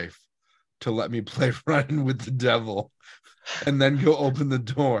my wife to let me play Running with the Devil and then go open the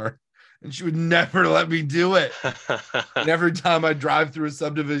door. And she would never let me do it. And every time I drive through a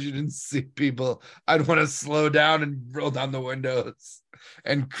subdivision and see people, I'd want to slow down and roll down the windows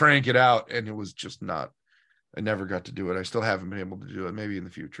and crank it out. And it was just not, I never got to do it. I still haven't been able to do it, maybe in the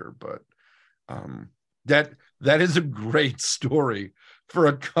future, but that is a great story for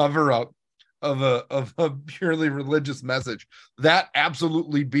a cover up of a purely religious message. That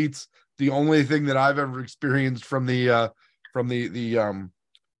absolutely beats the only thing that I've ever experienced from the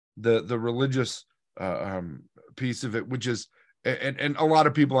religious piece of it, which is, and a lot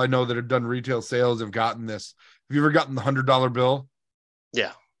of people I know that have done retail sales have gotten this. Have you ever gotten the $100 bill?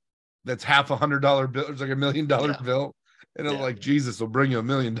 Yeah. That's half $100 bill. It's like $1 million bill. And it's like, Jesus will bring you $1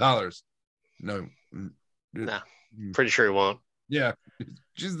 million. No. Nah, pretty sure he won't. Yeah.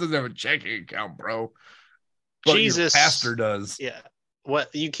 Jesus doesn't have a checking account, bro. But Jesus. Your pastor does. Yeah.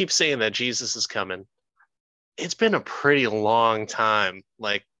 What you keep saying that Jesus is coming. It's been a pretty long time.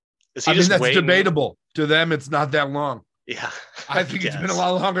 Like, is he just waiting? Debatable. To them, it's not that long. Yeah. I think it's been a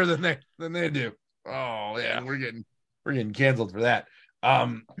lot longer than they do. Oh yeah, we're getting canceled for that. But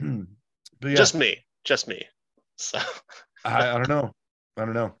yeah. Just me. So I don't know.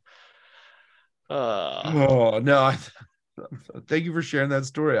 Oh no, Thank you for sharing that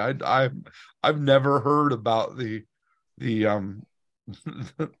story. I've never heard about the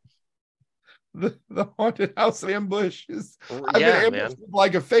the haunted house ambushes. I've been Yeah, ambushed man. with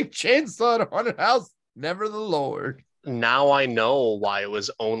like a fake chainsaw at a haunted house. Never the Lord. Now I know why it was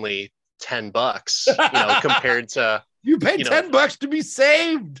only $10, compared to, You paid you know, $10 to be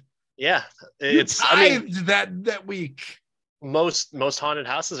saved. yeah, You I mean, tithed that week. most haunted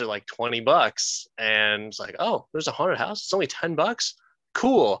houses are like $20, and it's like, oh, there's a haunted house. It's only $10.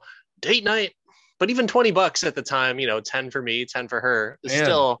 Cool. Date night. But even $20 at the time, 10 for me, 10 for her is Man,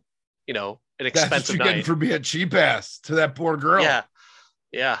 still, an that's what expensive you're getting night. for being a cheap ass to that poor girl. Yeah.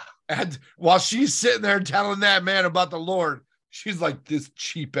 Yeah. And while she's sitting there telling that man about the Lord, she's like, this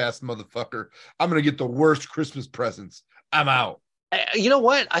cheap ass motherfucker. I'm going to get the worst Christmas presents. I'm out. You know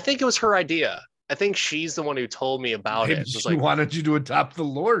what? I think it was her idea. I think she's the one who told me about it. Maybe It was she like, wanted you to adopt the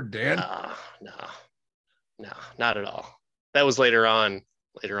Lord, Dan. no, no, not at all. That was later on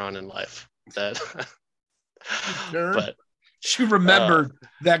in life. That, Sure. but She remembered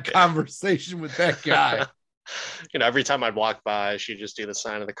that conversation with that guy. every time I'd walk by, she'd just do the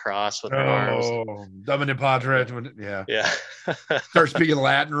sign of the cross with her arms. Oh, Domine Padre. Yeah. Yeah, Start speaking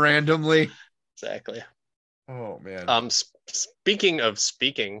Latin randomly. exactly. Oh, man. Speaking of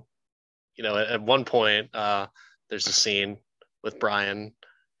speaking, at one point, there's a scene with Brian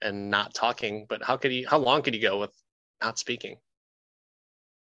and not talking. But how long could you go with not speaking?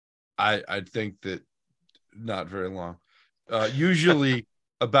 I think that not very long. Usually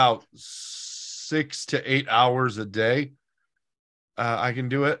about 6 to 8 hours a day. I can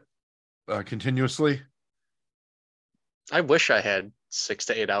do it continuously. I wish I had 6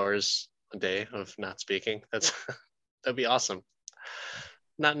 to 8 hours a day of not speaking. That'd be awesome.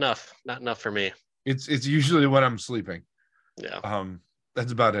 Not enough for me. It's usually when I'm sleeping. Yeah.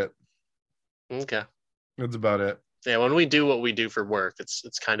 That's about it. Okay. That's about it. Yeah, when we do what we do for work,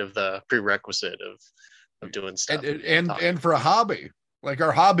 it's kind of the prerequisite of doing stuff. And for a hobby. Like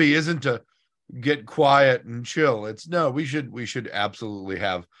our hobby isn't to get quiet and chill. It's no, we should absolutely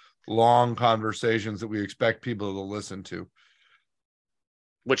have long conversations that we expect people to listen to.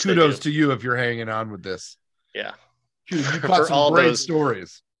 Which kudos to you if you're hanging on with this. Yeah. You caught some great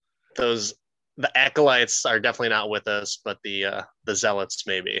stories. The acolytes are definitely not with us, but the zealots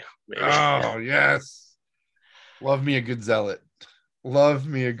maybe. Oh, yes. Love me a good zealot. Love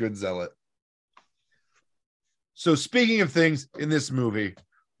me a good zealot. So speaking of things in this movie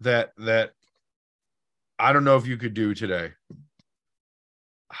that I don't know if you could do today,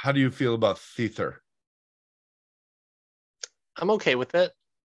 how do you feel about theater? I'm okay with it.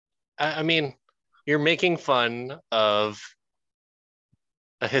 I mean, you're making fun of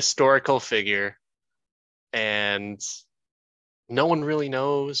a historical figure, and no one really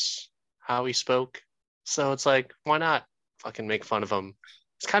knows how he spoke. So it's like, why not fucking make fun of him?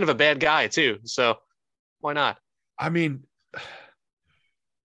 He's kind of a bad guy too, so why not? I mean,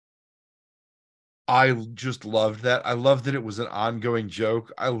 I just loved that. I love that it was an ongoing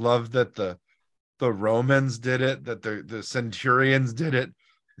joke. I love that the Romans did it, that the centurions did it,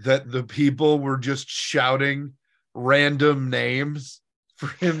 that the people were just shouting random names for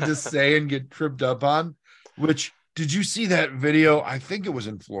him to say and get tripped up on. Which, did you see that video? I think it was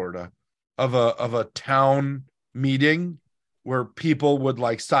in Florida of a town meeting where people would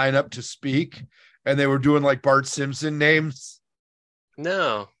like sign up to speak and they were doing like Bart Simpson names.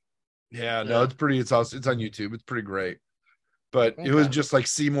 No. Yeah, no, it's awesome. It's on YouTube. It's pretty great. But Okay. It was just like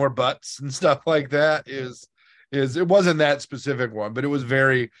Seymour Butts and stuff like that. It wasn't that specific one, but it was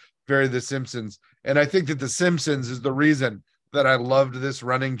very, very The Simpsons. And I think that The Simpsons is the reason that I loved this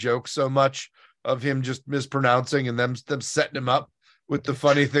running joke so much of him just mispronouncing and them setting him up with the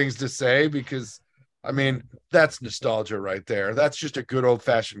funny things to say, because I mean, that's nostalgia right there. That's just a good old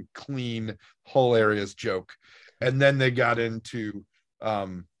fashioned, clean, hilarious joke. And then they got into,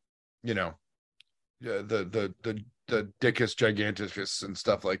 the Dickus Giganticus and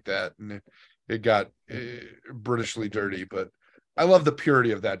stuff like that. And it got Britishly dirty, but I love the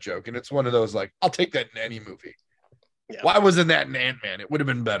purity of that joke. And it's one of those, like, I'll take that in any movie. Yeah. Why wasn't that in Ant-Man? It would have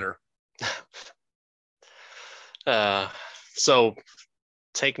been better. So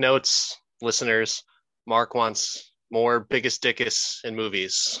take notes, listeners. Mark wants more Biggest Dickus in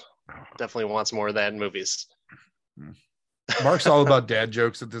movies. Definitely wants more of that in movies. Mark's all about dad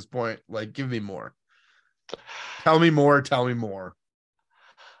jokes at this point. Like, give me more. Tell me more.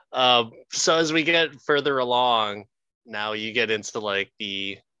 So as we get further along, now you get into like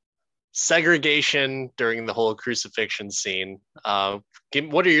the segregation during the whole crucifixion scene.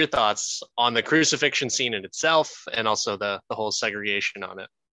 What are your thoughts on the crucifixion scene in itself, and also the whole segregation on it?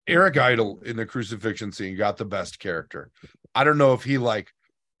 Eric Idle in the crucifixion scene got the best character. I don't know if he like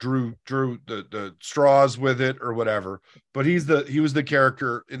drew the straws with it or whatever, but he was the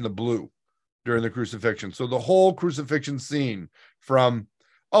character in the blue during the crucifixion. So the whole crucifixion scene from,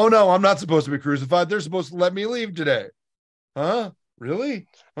 oh no, I'm not supposed to be crucified. They're supposed to let me leave today. Huh? Really?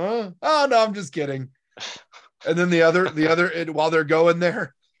 Huh? Oh no, I'm just kidding. And then the other, while they're going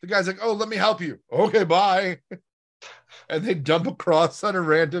there, the guy's like, oh, let me help you. Okay, bye. And they dump a cross on a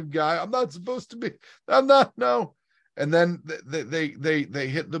random guy. I'm not supposed to be. I'm not. No. And then they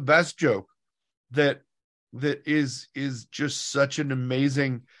hit the best joke that is just such an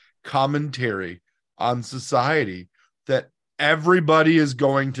amazing commentary on society, that everybody is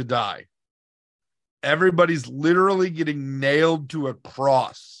going to die. Everybody's literally getting nailed to a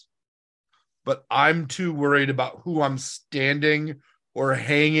cross, but I'm too worried about who I'm standing or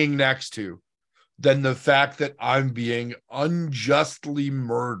hanging next to than the fact that I'm being unjustly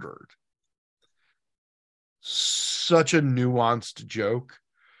murdered. Such a nuanced joke.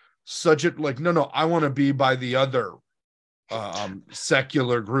 Such a like, no, I want to be by the other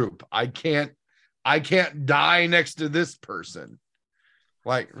secular group. I can't die next to this person.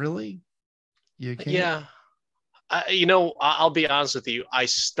 Like, really? You can't? Yeah. I'll be honest with you. I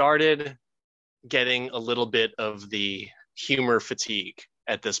started getting a little bit of the humor fatigue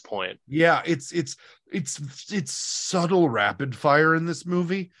at this point. Yeah, it's subtle rapid fire in this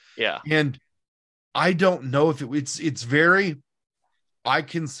movie. Yeah. And I don't know if it's very, I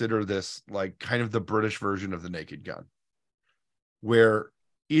consider this like kind of the British version of the Naked Gun, where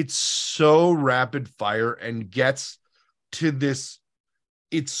it's so rapid fire and gets to this,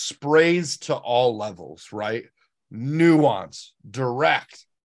 it sprays to all levels, right? Nuance, direct,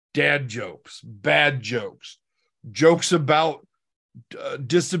 dad jokes, bad jokes, jokes about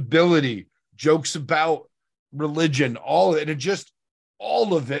disability, jokes about religion, all of it, and just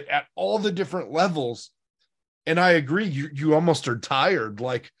all of it at all the different levels. And I agree, you almost are tired.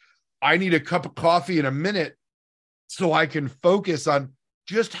 Like, I need a cup of coffee in a minute so I can focus on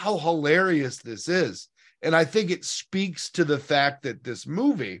just how hilarious this is. And I think it speaks to the fact that this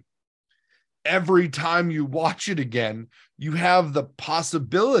movie, every time you watch it again, you have the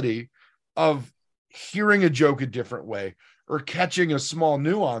possibility of hearing a joke a different way or catching a small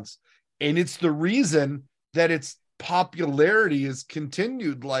nuance. And it's the reason that its popularity is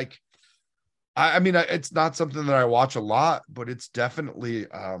continued. Like, I mean, it's not something that I watch a lot, but it's definitely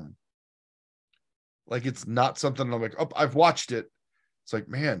like, it's not something I'm like, oh, I've watched it. It's like,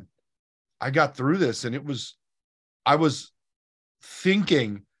 man, I got through this, and I was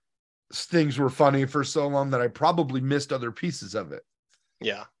thinking things were funny for so long that I probably missed other pieces of it.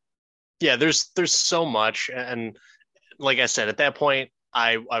 Yeah. Yeah, there's so much. And like I said, at that point,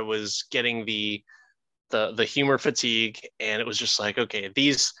 I was getting the humor fatigue, and it was just like, okay,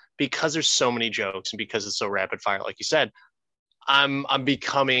 because there's so many jokes and because it's so rapid fire, like you said, I'm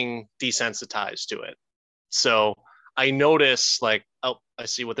becoming desensitized to it. So I notice, like, oh, I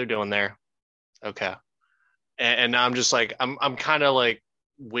see what they're doing there. Okay. And I'm just like, I'm kind of like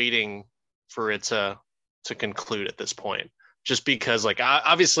waiting for it to conclude at this point, just because, like,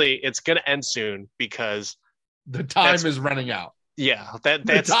 obviously it's going to end soon, because the time is running out. Yeah.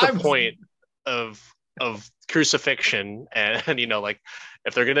 That's the point of crucifixion. And like,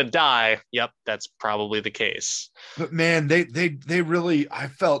 if they're going to die, yep, that's probably the case. But man, they really, I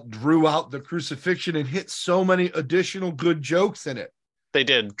felt, drew out the crucifixion and hit so many additional good jokes in it. They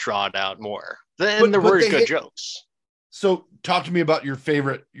did draw it out more. And there were good jokes. So talk to me about your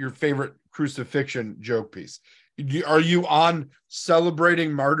favorite crucifixion joke piece. Are you on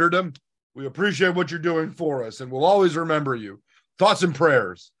celebrating martyrdom? We appreciate what you're doing for us, and we'll always remember you. Thoughts and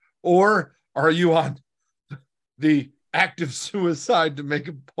prayers. Or are you on the active suicide to make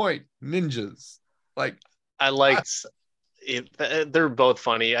a point? Ninjas. Like, I liked it. They're both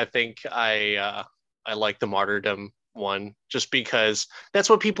funny. I think I like the martyrdom one, just because that's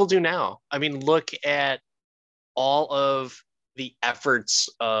what people do now. I mean, look at all of the efforts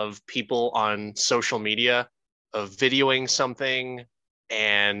of people on social media of videoing something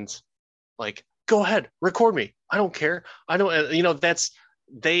and, like, go ahead, record me. I don't care. I don't,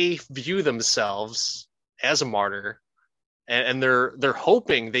 they view themselves as a martyr, and they're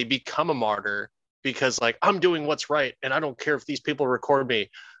hoping they become a martyr, because, like, I'm doing what's right and I don't care if these people record me.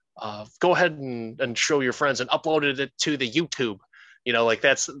 Go ahead and show your friends and upload it to the YouTube. Like,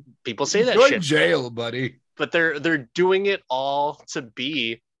 that's, people say that shit. Jail, buddy. But they're doing it all to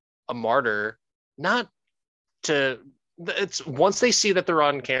be a martyr, not to. It's once they see that they're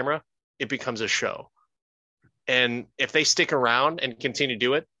on camera, it becomes a show. And if they stick around and continue to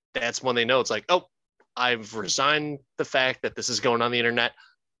do it, that's when they know it's like, oh, I've resigned the fact that this is going on the internet.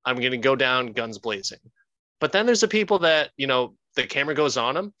 I'm going to go down guns blazing. But then there's the people that, the camera goes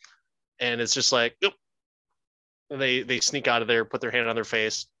on them and it's just like, oop, they sneak out of there, put their hand on their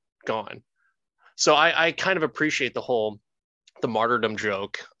face, gone. So I kind of appreciate the martyrdom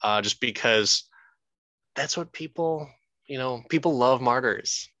joke, just because that's what people love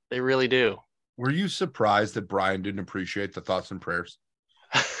martyrs. They really do. Were you surprised that Brian didn't appreciate the thoughts and prayers?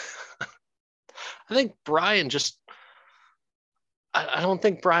 I think Brian just, I don't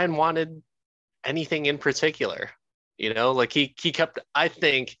think Brian wanted anything in particular. Like he kept, I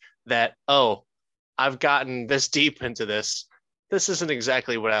think that, oh, I've gotten this deep into this. This isn't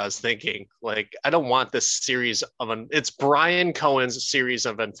exactly what I was thinking. Like, I don't want this it's Brian Cohen's series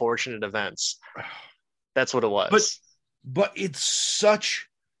of unfortunate events. That's what it was. But it's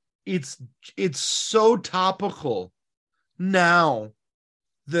so topical now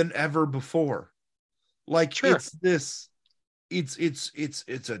than ever before. Like, sure.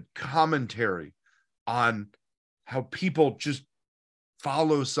 It's a commentary on how people just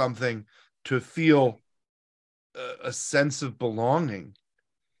follow something to feel a sense of belonging,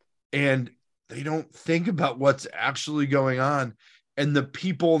 and they don't think about what's actually going on, and the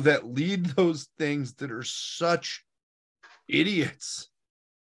people that lead those things that are such idiots.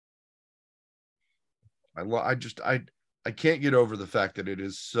 I can't get over the fact that it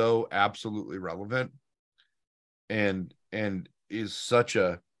is so absolutely relevant and is such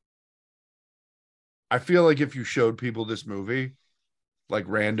a, I feel like if you showed people this movie, like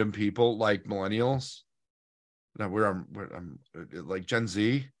random people, like millennials, no, I'm like Gen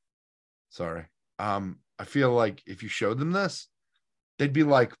Z. Sorry. I feel like if you showed them this, they'd be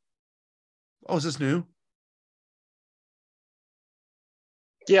like, "Oh, is this new?"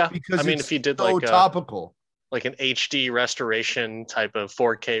 Yeah, because I mean, if you did so like topical, like an HD restoration type of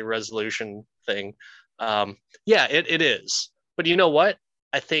 4K resolution thing, yeah, it is. But you know what?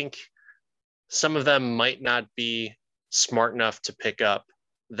 I think some of them might not be smart enough to pick up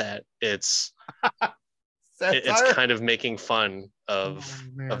that it's kind of making fun of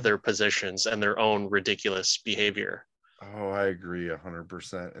their positions and their own ridiculous behavior. Oh, I agree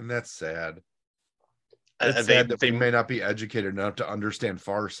 100%, and that's sad. It's sad that they may not be educated enough to understand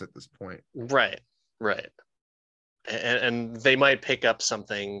farce at this point. Right. And they might pick up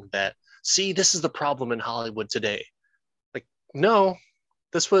something that, see, this is the problem in Hollywood today. Like, no,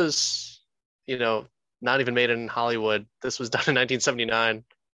 this was, not even made in Hollywood. This was done in 1979,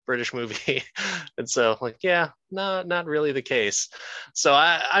 British movie. And so, like, yeah, no, not really the case. So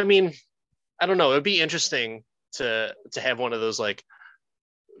I mean, I don't know. It'd be interesting to have one of those like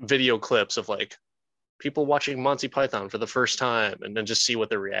video clips of like people watching Monty Python for the first time and then just see what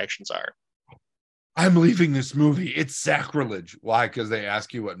their reactions are. I'm leaving this movie. It's sacrilege. Why? Because they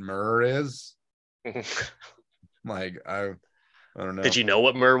ask you what myrrh is. Like, I don't know. Did you know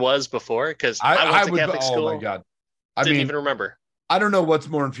what myrrh was before? Because I went to Catholic school. Oh my God. I didn't even remember. I don't know what's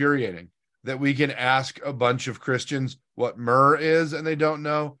more infuriating, that we can ask a bunch of Christians what myrrh is and they don't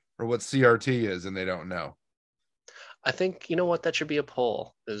know, or what CRT is and they don't know. I think, you know what, that should be a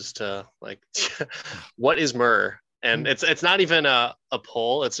poll, is to like, what is myrrh? And it's not even a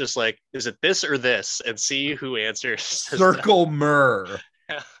poll. It's just like, is it this or this? And see who answers. Circle myrrh.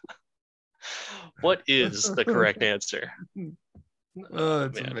 What is the correct answer? Oh,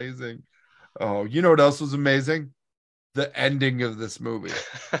 it's amazing. Oh, you know what else was amazing? The ending of this movie.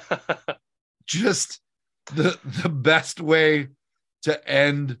 Just the best way to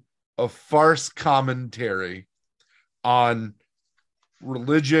end a farce commentary on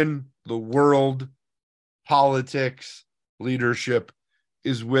religion, the world, politics, leadership,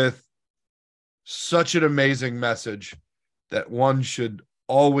 is with such an amazing message that one should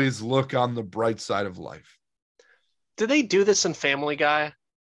always look on the bright side of life. Did they do this in Family Guy?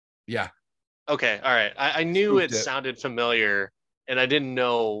 Yeah. Okay, all right. I knew it sounded familiar, and I didn't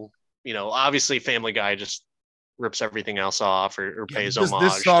know, obviously Family Guy just rips everything else off or pays homage.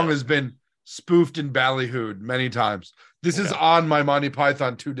 This song has been spoofed and ballyhooed many times. This is on my Monty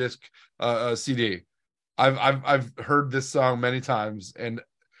Python 2-disc CD. I've heard this song many times, and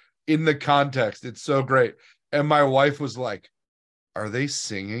in the context, it's so great. And my wife was like, "Are they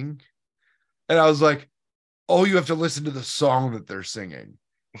singing?" And I was like, "Oh, you have to listen to the song that they're singing.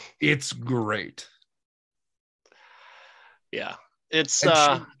 It's great." Yeah, it's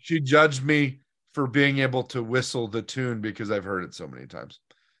she judged me for being able to whistle the tune because I've heard it so many times.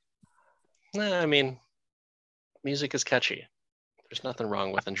 I mean, music is catchy. There's nothing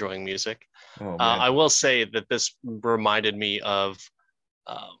wrong with enjoying music. Oh, I will say that this reminded me of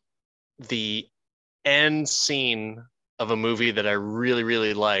the end scene of a movie that I really,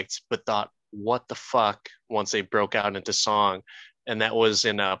 really liked, but thought, what the fuck, once they broke out into song. and that was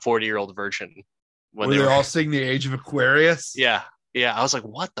in a 40-year-old virgin when Where they they were. all sing the Age of Aquarius. Yeah, yeah. I was like,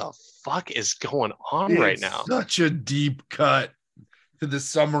 what the fuck is going on right It's now? such a deep cut to the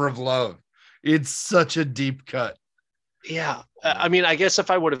Summer of Love. It's such a deep cut. Yeah, I mean, I guess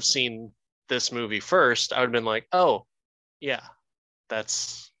if I would have seen this movie first, I would have been like, oh, yeah,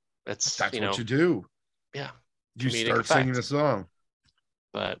 that's That's what you do. yeah, You comedic start singing effect. the song.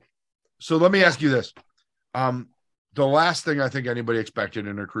 But So let me yeah, ask you this. The last thing I think anybody expected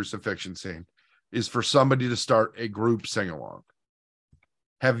in a crucifixion scene is for somebody to start a group sing along.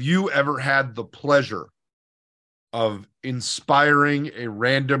 Have you ever had the pleasure of inspiring a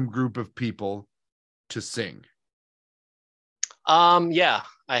random group of people to sing? yeah,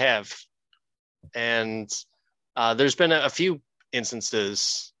 I have, and there's been a few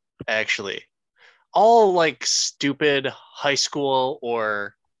instances actually, all like stupid high school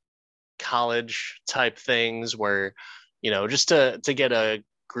or college type things where, just to get a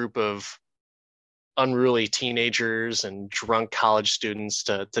group of unruly teenagers and drunk college students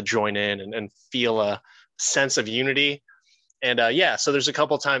to join in and feel a sense of unity. And yeah, so there's a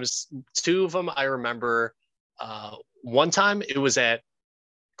couple times, two of them I remember. One time it was at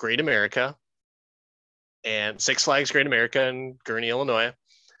Great America and Six Flags Great America in Gurnee, Illinois.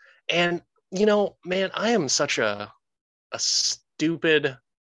 And, man, I am such a stupid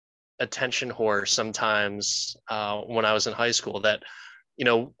attention whore sometimes when I was in high school that,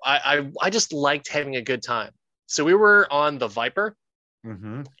 I just liked having a good time. So we were on the Viper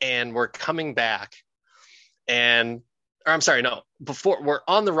Mm-hmm. and we're coming back and, or I'm sorry, no, before we're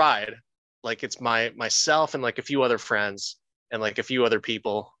on the ride, like it's myself and like a few other friends and like a few other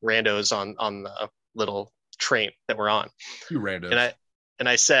people, randos on the little train that we're on. You And randos.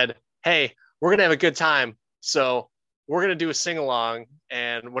 I said, hey, we're gonna have a good time. So we're gonna do a sing along.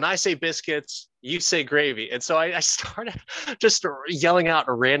 And when I say biscuits, you say gravy. And so I started just yelling out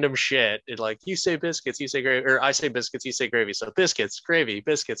random shit. And like, you say biscuits, you say gravy, or I say biscuits, you say gravy. So biscuits, gravy,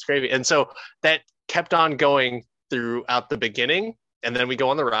 biscuits, gravy. And so that kept on going throughout the beginning. And then we go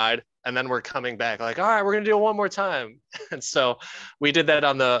on the ride and then we're coming back like, all right, we're going to do it one more time. And so we did that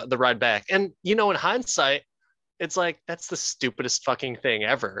on the ride back. And, in hindsight, it's like, that's the stupidest fucking thing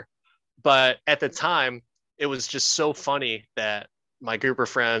ever. But at the time, it was just so funny that my group of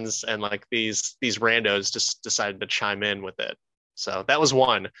friends and like these randos just decided to chime in with it. So that was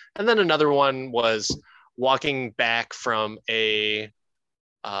one. And then another one was walking back from it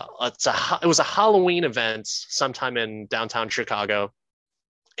was a Halloween event sometime in downtown Chicago.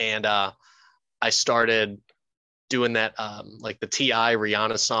 And I started doing that like the T.I.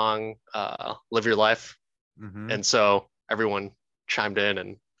 Rihanna song, Live Your Life. Mm-hmm. And so everyone chimed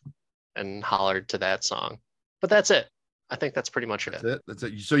in and hollered to that song. But that's it. I think that's pretty much That's it. it. That's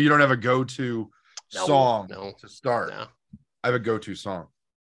it. So you don't have a go-to song No, to start. no. I have a go-to song.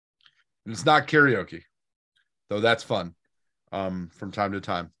 And it's not karaoke, though that's fun from time to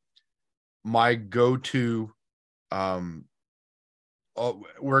time. My go-to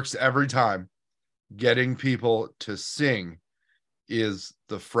works every time. Getting people to sing is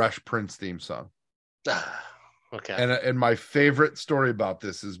the Fresh Prince theme song. Okay. And my favorite story about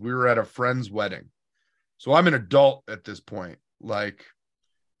this is we were at a friend's wedding. So I'm an adult at this point, like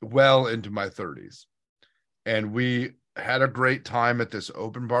well into my 30s. And we had a great time at this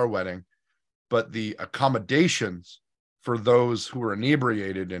open bar wedding, but the accommodations for those who were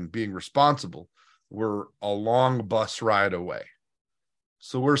inebriated and being responsible were a long bus ride away.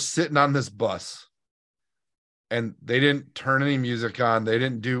 So we're sitting on this bus and they didn't turn any music on. They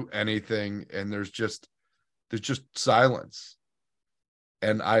didn't do anything. And there's just silence.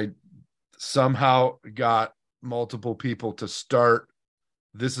 And I somehow got multiple people to start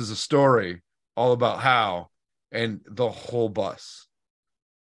This Is a Story all about how, and the whole bus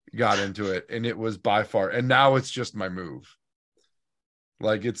got into it. And it was by far, and now it's just my move.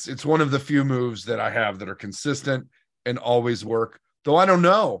 Like it's one of the few moves that I have that are consistent and always work. Though I don't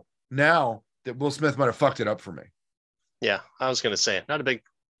know now that Will Smith might have fucked it up for me. Yeah, I was gonna say, not a big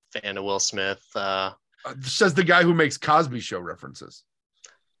fan of Will Smith. Says the guy who makes Cosby Show references.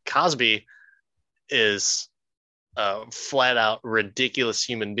 Cosby is a flat out ridiculous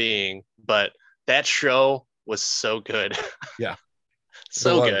human being, but that show was so good. Yeah,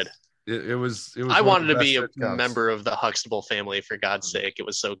 so good. It was. I wanted to be a member of the Huxtable family, for God's sake. It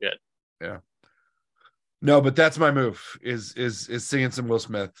was so good. Yeah. No, but that's my move. Is singing some Will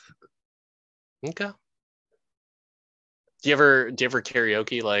Smith. Okay. Do you ever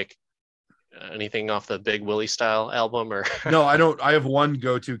karaoke like anything off the Big Willie style album or? No, I don't. I have one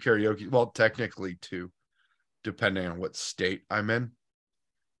go-to karaoke. Well, technically two, depending on what state I'm in.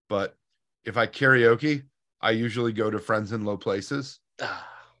 But if I karaoke, I usually go to Friends in Low Places.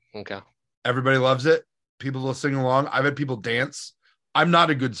 Okay. Everybody loves it. People will sing along. I've had people dance. I'm not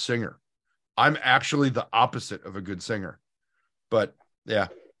a good singer. I'm actually the opposite of a good singer. But yeah,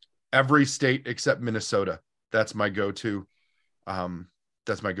 every state except Minnesota. That's my go-to.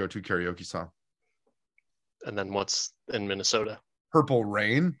 That's my go-to karaoke song. And then what's in Minnesota? Purple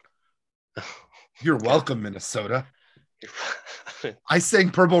Rain. You're welcome, Minnesota. I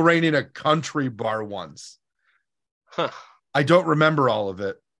sang Purple Rain in a country bar once. Huh. I don't remember all of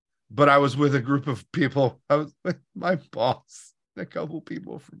it, but I was with a group of people. I was with my boss, a couple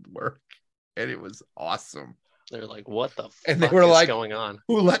people from work, and it was awesome. They're like, what the and fuck they were is like, going on?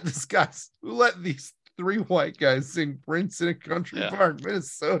 Who let these three white guys sing Prince in a country bar in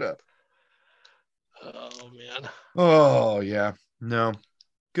Minnesota? Oh, man. Oh, yeah. No.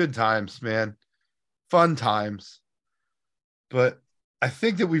 Good times, man. Fun times. But I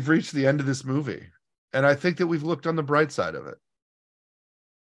think that we've reached the end of this movie. And I think that we've looked on the bright side of it.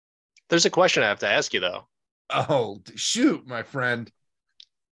 There's a question I have to ask you, though. Oh, shoot, my friend.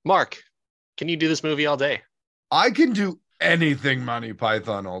 Mark, can you do this movie all day? I can do anything Monty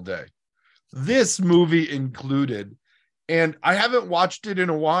Python all day. This movie included. And I haven't watched it in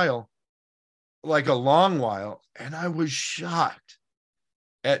a while, like a long while. And I was shocked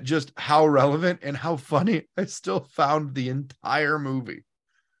at just how relevant and how funny I still found the entire movie.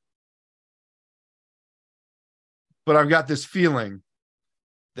 But I've got this feeling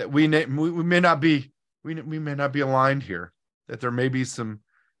that we may not be aligned here. That there may be some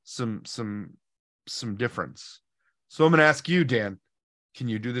difference. So I'm going to ask you, Dan, can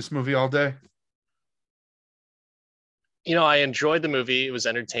you do this movie all day? You know, I enjoyed the movie. It was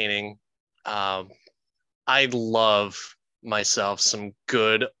entertaining. I love myself some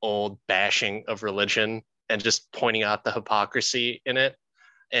good old bashing of religion and just pointing out the hypocrisy in it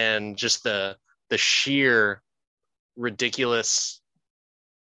and just the sheer ridiculous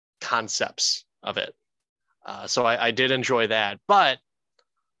concepts of it. So I did enjoy that, but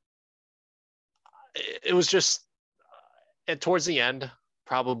it was just towards the end,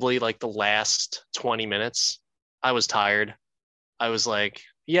 probably like the last 20 minutes, I was tired. I was like,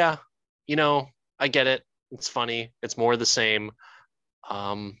 yeah, you know, I get it. It's funny. It's more of the same.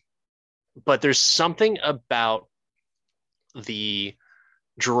 But there's something about the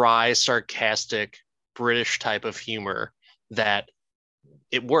dry, sarcastic British type of humor that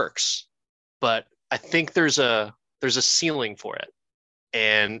it works. But I think there's a ceiling for it.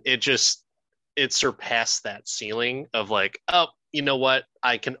 And it surpassed that ceiling of like, oh, you know what?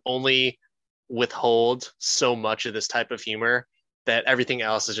 I can only withhold so much of this type of humor that everything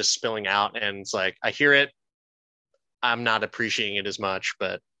else is just spilling out. And it's like, I hear it. I'm not appreciating it as much,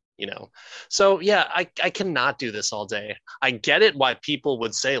 but you know, so yeah, I cannot do this all day. I get it why people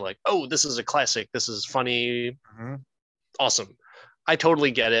would say like, oh, this is a classic. This is funny. Mm-hmm. Awesome. I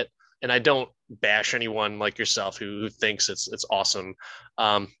totally get it. And I don't bash anyone like yourself who thinks it's awesome.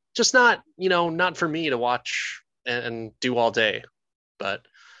 Just not, you know, not for me to watch and do all day. But,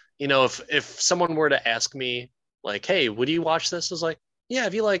 you know, if someone were to ask me like, hey, would you watch this? I was like, yeah,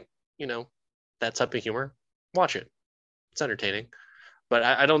 if you like, you know, that type of humor, watch it. It's entertaining. But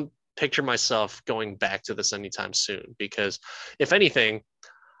I don't picture myself going back to this anytime soon because if anything,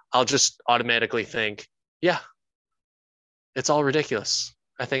 I'll just automatically think, yeah, it's all ridiculous.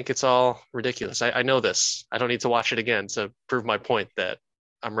 I think it's all ridiculous. I know this. I don't need to watch it again to prove my point that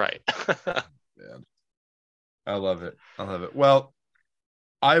I'm right. Man, I love it. Well,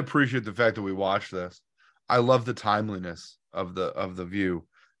 I appreciate the fact that we watched this. I love the timeliness of the view,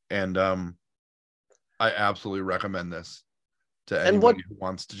 and I absolutely recommend this to anybody who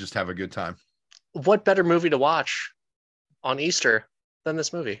wants to just have a good time. What better movie to watch on Easter than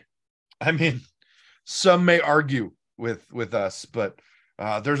this movie? I mean, some may argue with us, but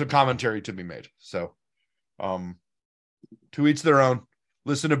there's a commentary to be made. So, to each their own.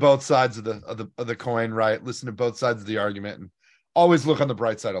 Listen to both sides of the coin, right? Listen to both sides of the argument, and always look on the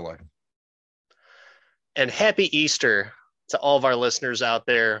bright side of life. And happy Easter to all of our listeners out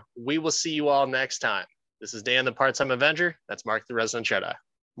there. We will see you all next time. This is Dan, the Part-Time Avenger. That's Mark, the Resident Jedi.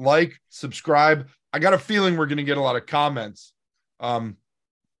 Like, subscribe. I got a feeling we're going to get a lot of comments. I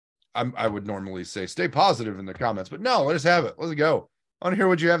would normally say stay positive in the comments, but no, let us have it. Let's go. I want to hear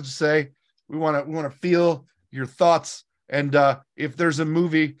what you have to say. We want to feel your thoughts. And if there's a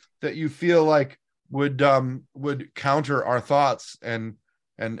movie that you feel like would counter our thoughts and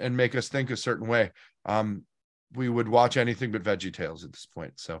make us think a certain way, we would watch anything but VeggieTales at this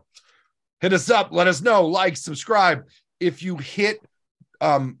point. So hit us up. Let us know. Like, subscribe. If you hit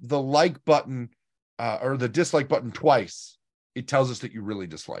the like button or the dislike button twice, it tells us that you really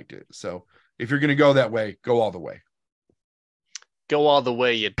disliked it. So if you're going to go that way, go all the way. Go all the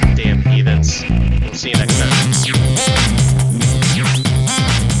way, you damn heathens. We'll see you next time.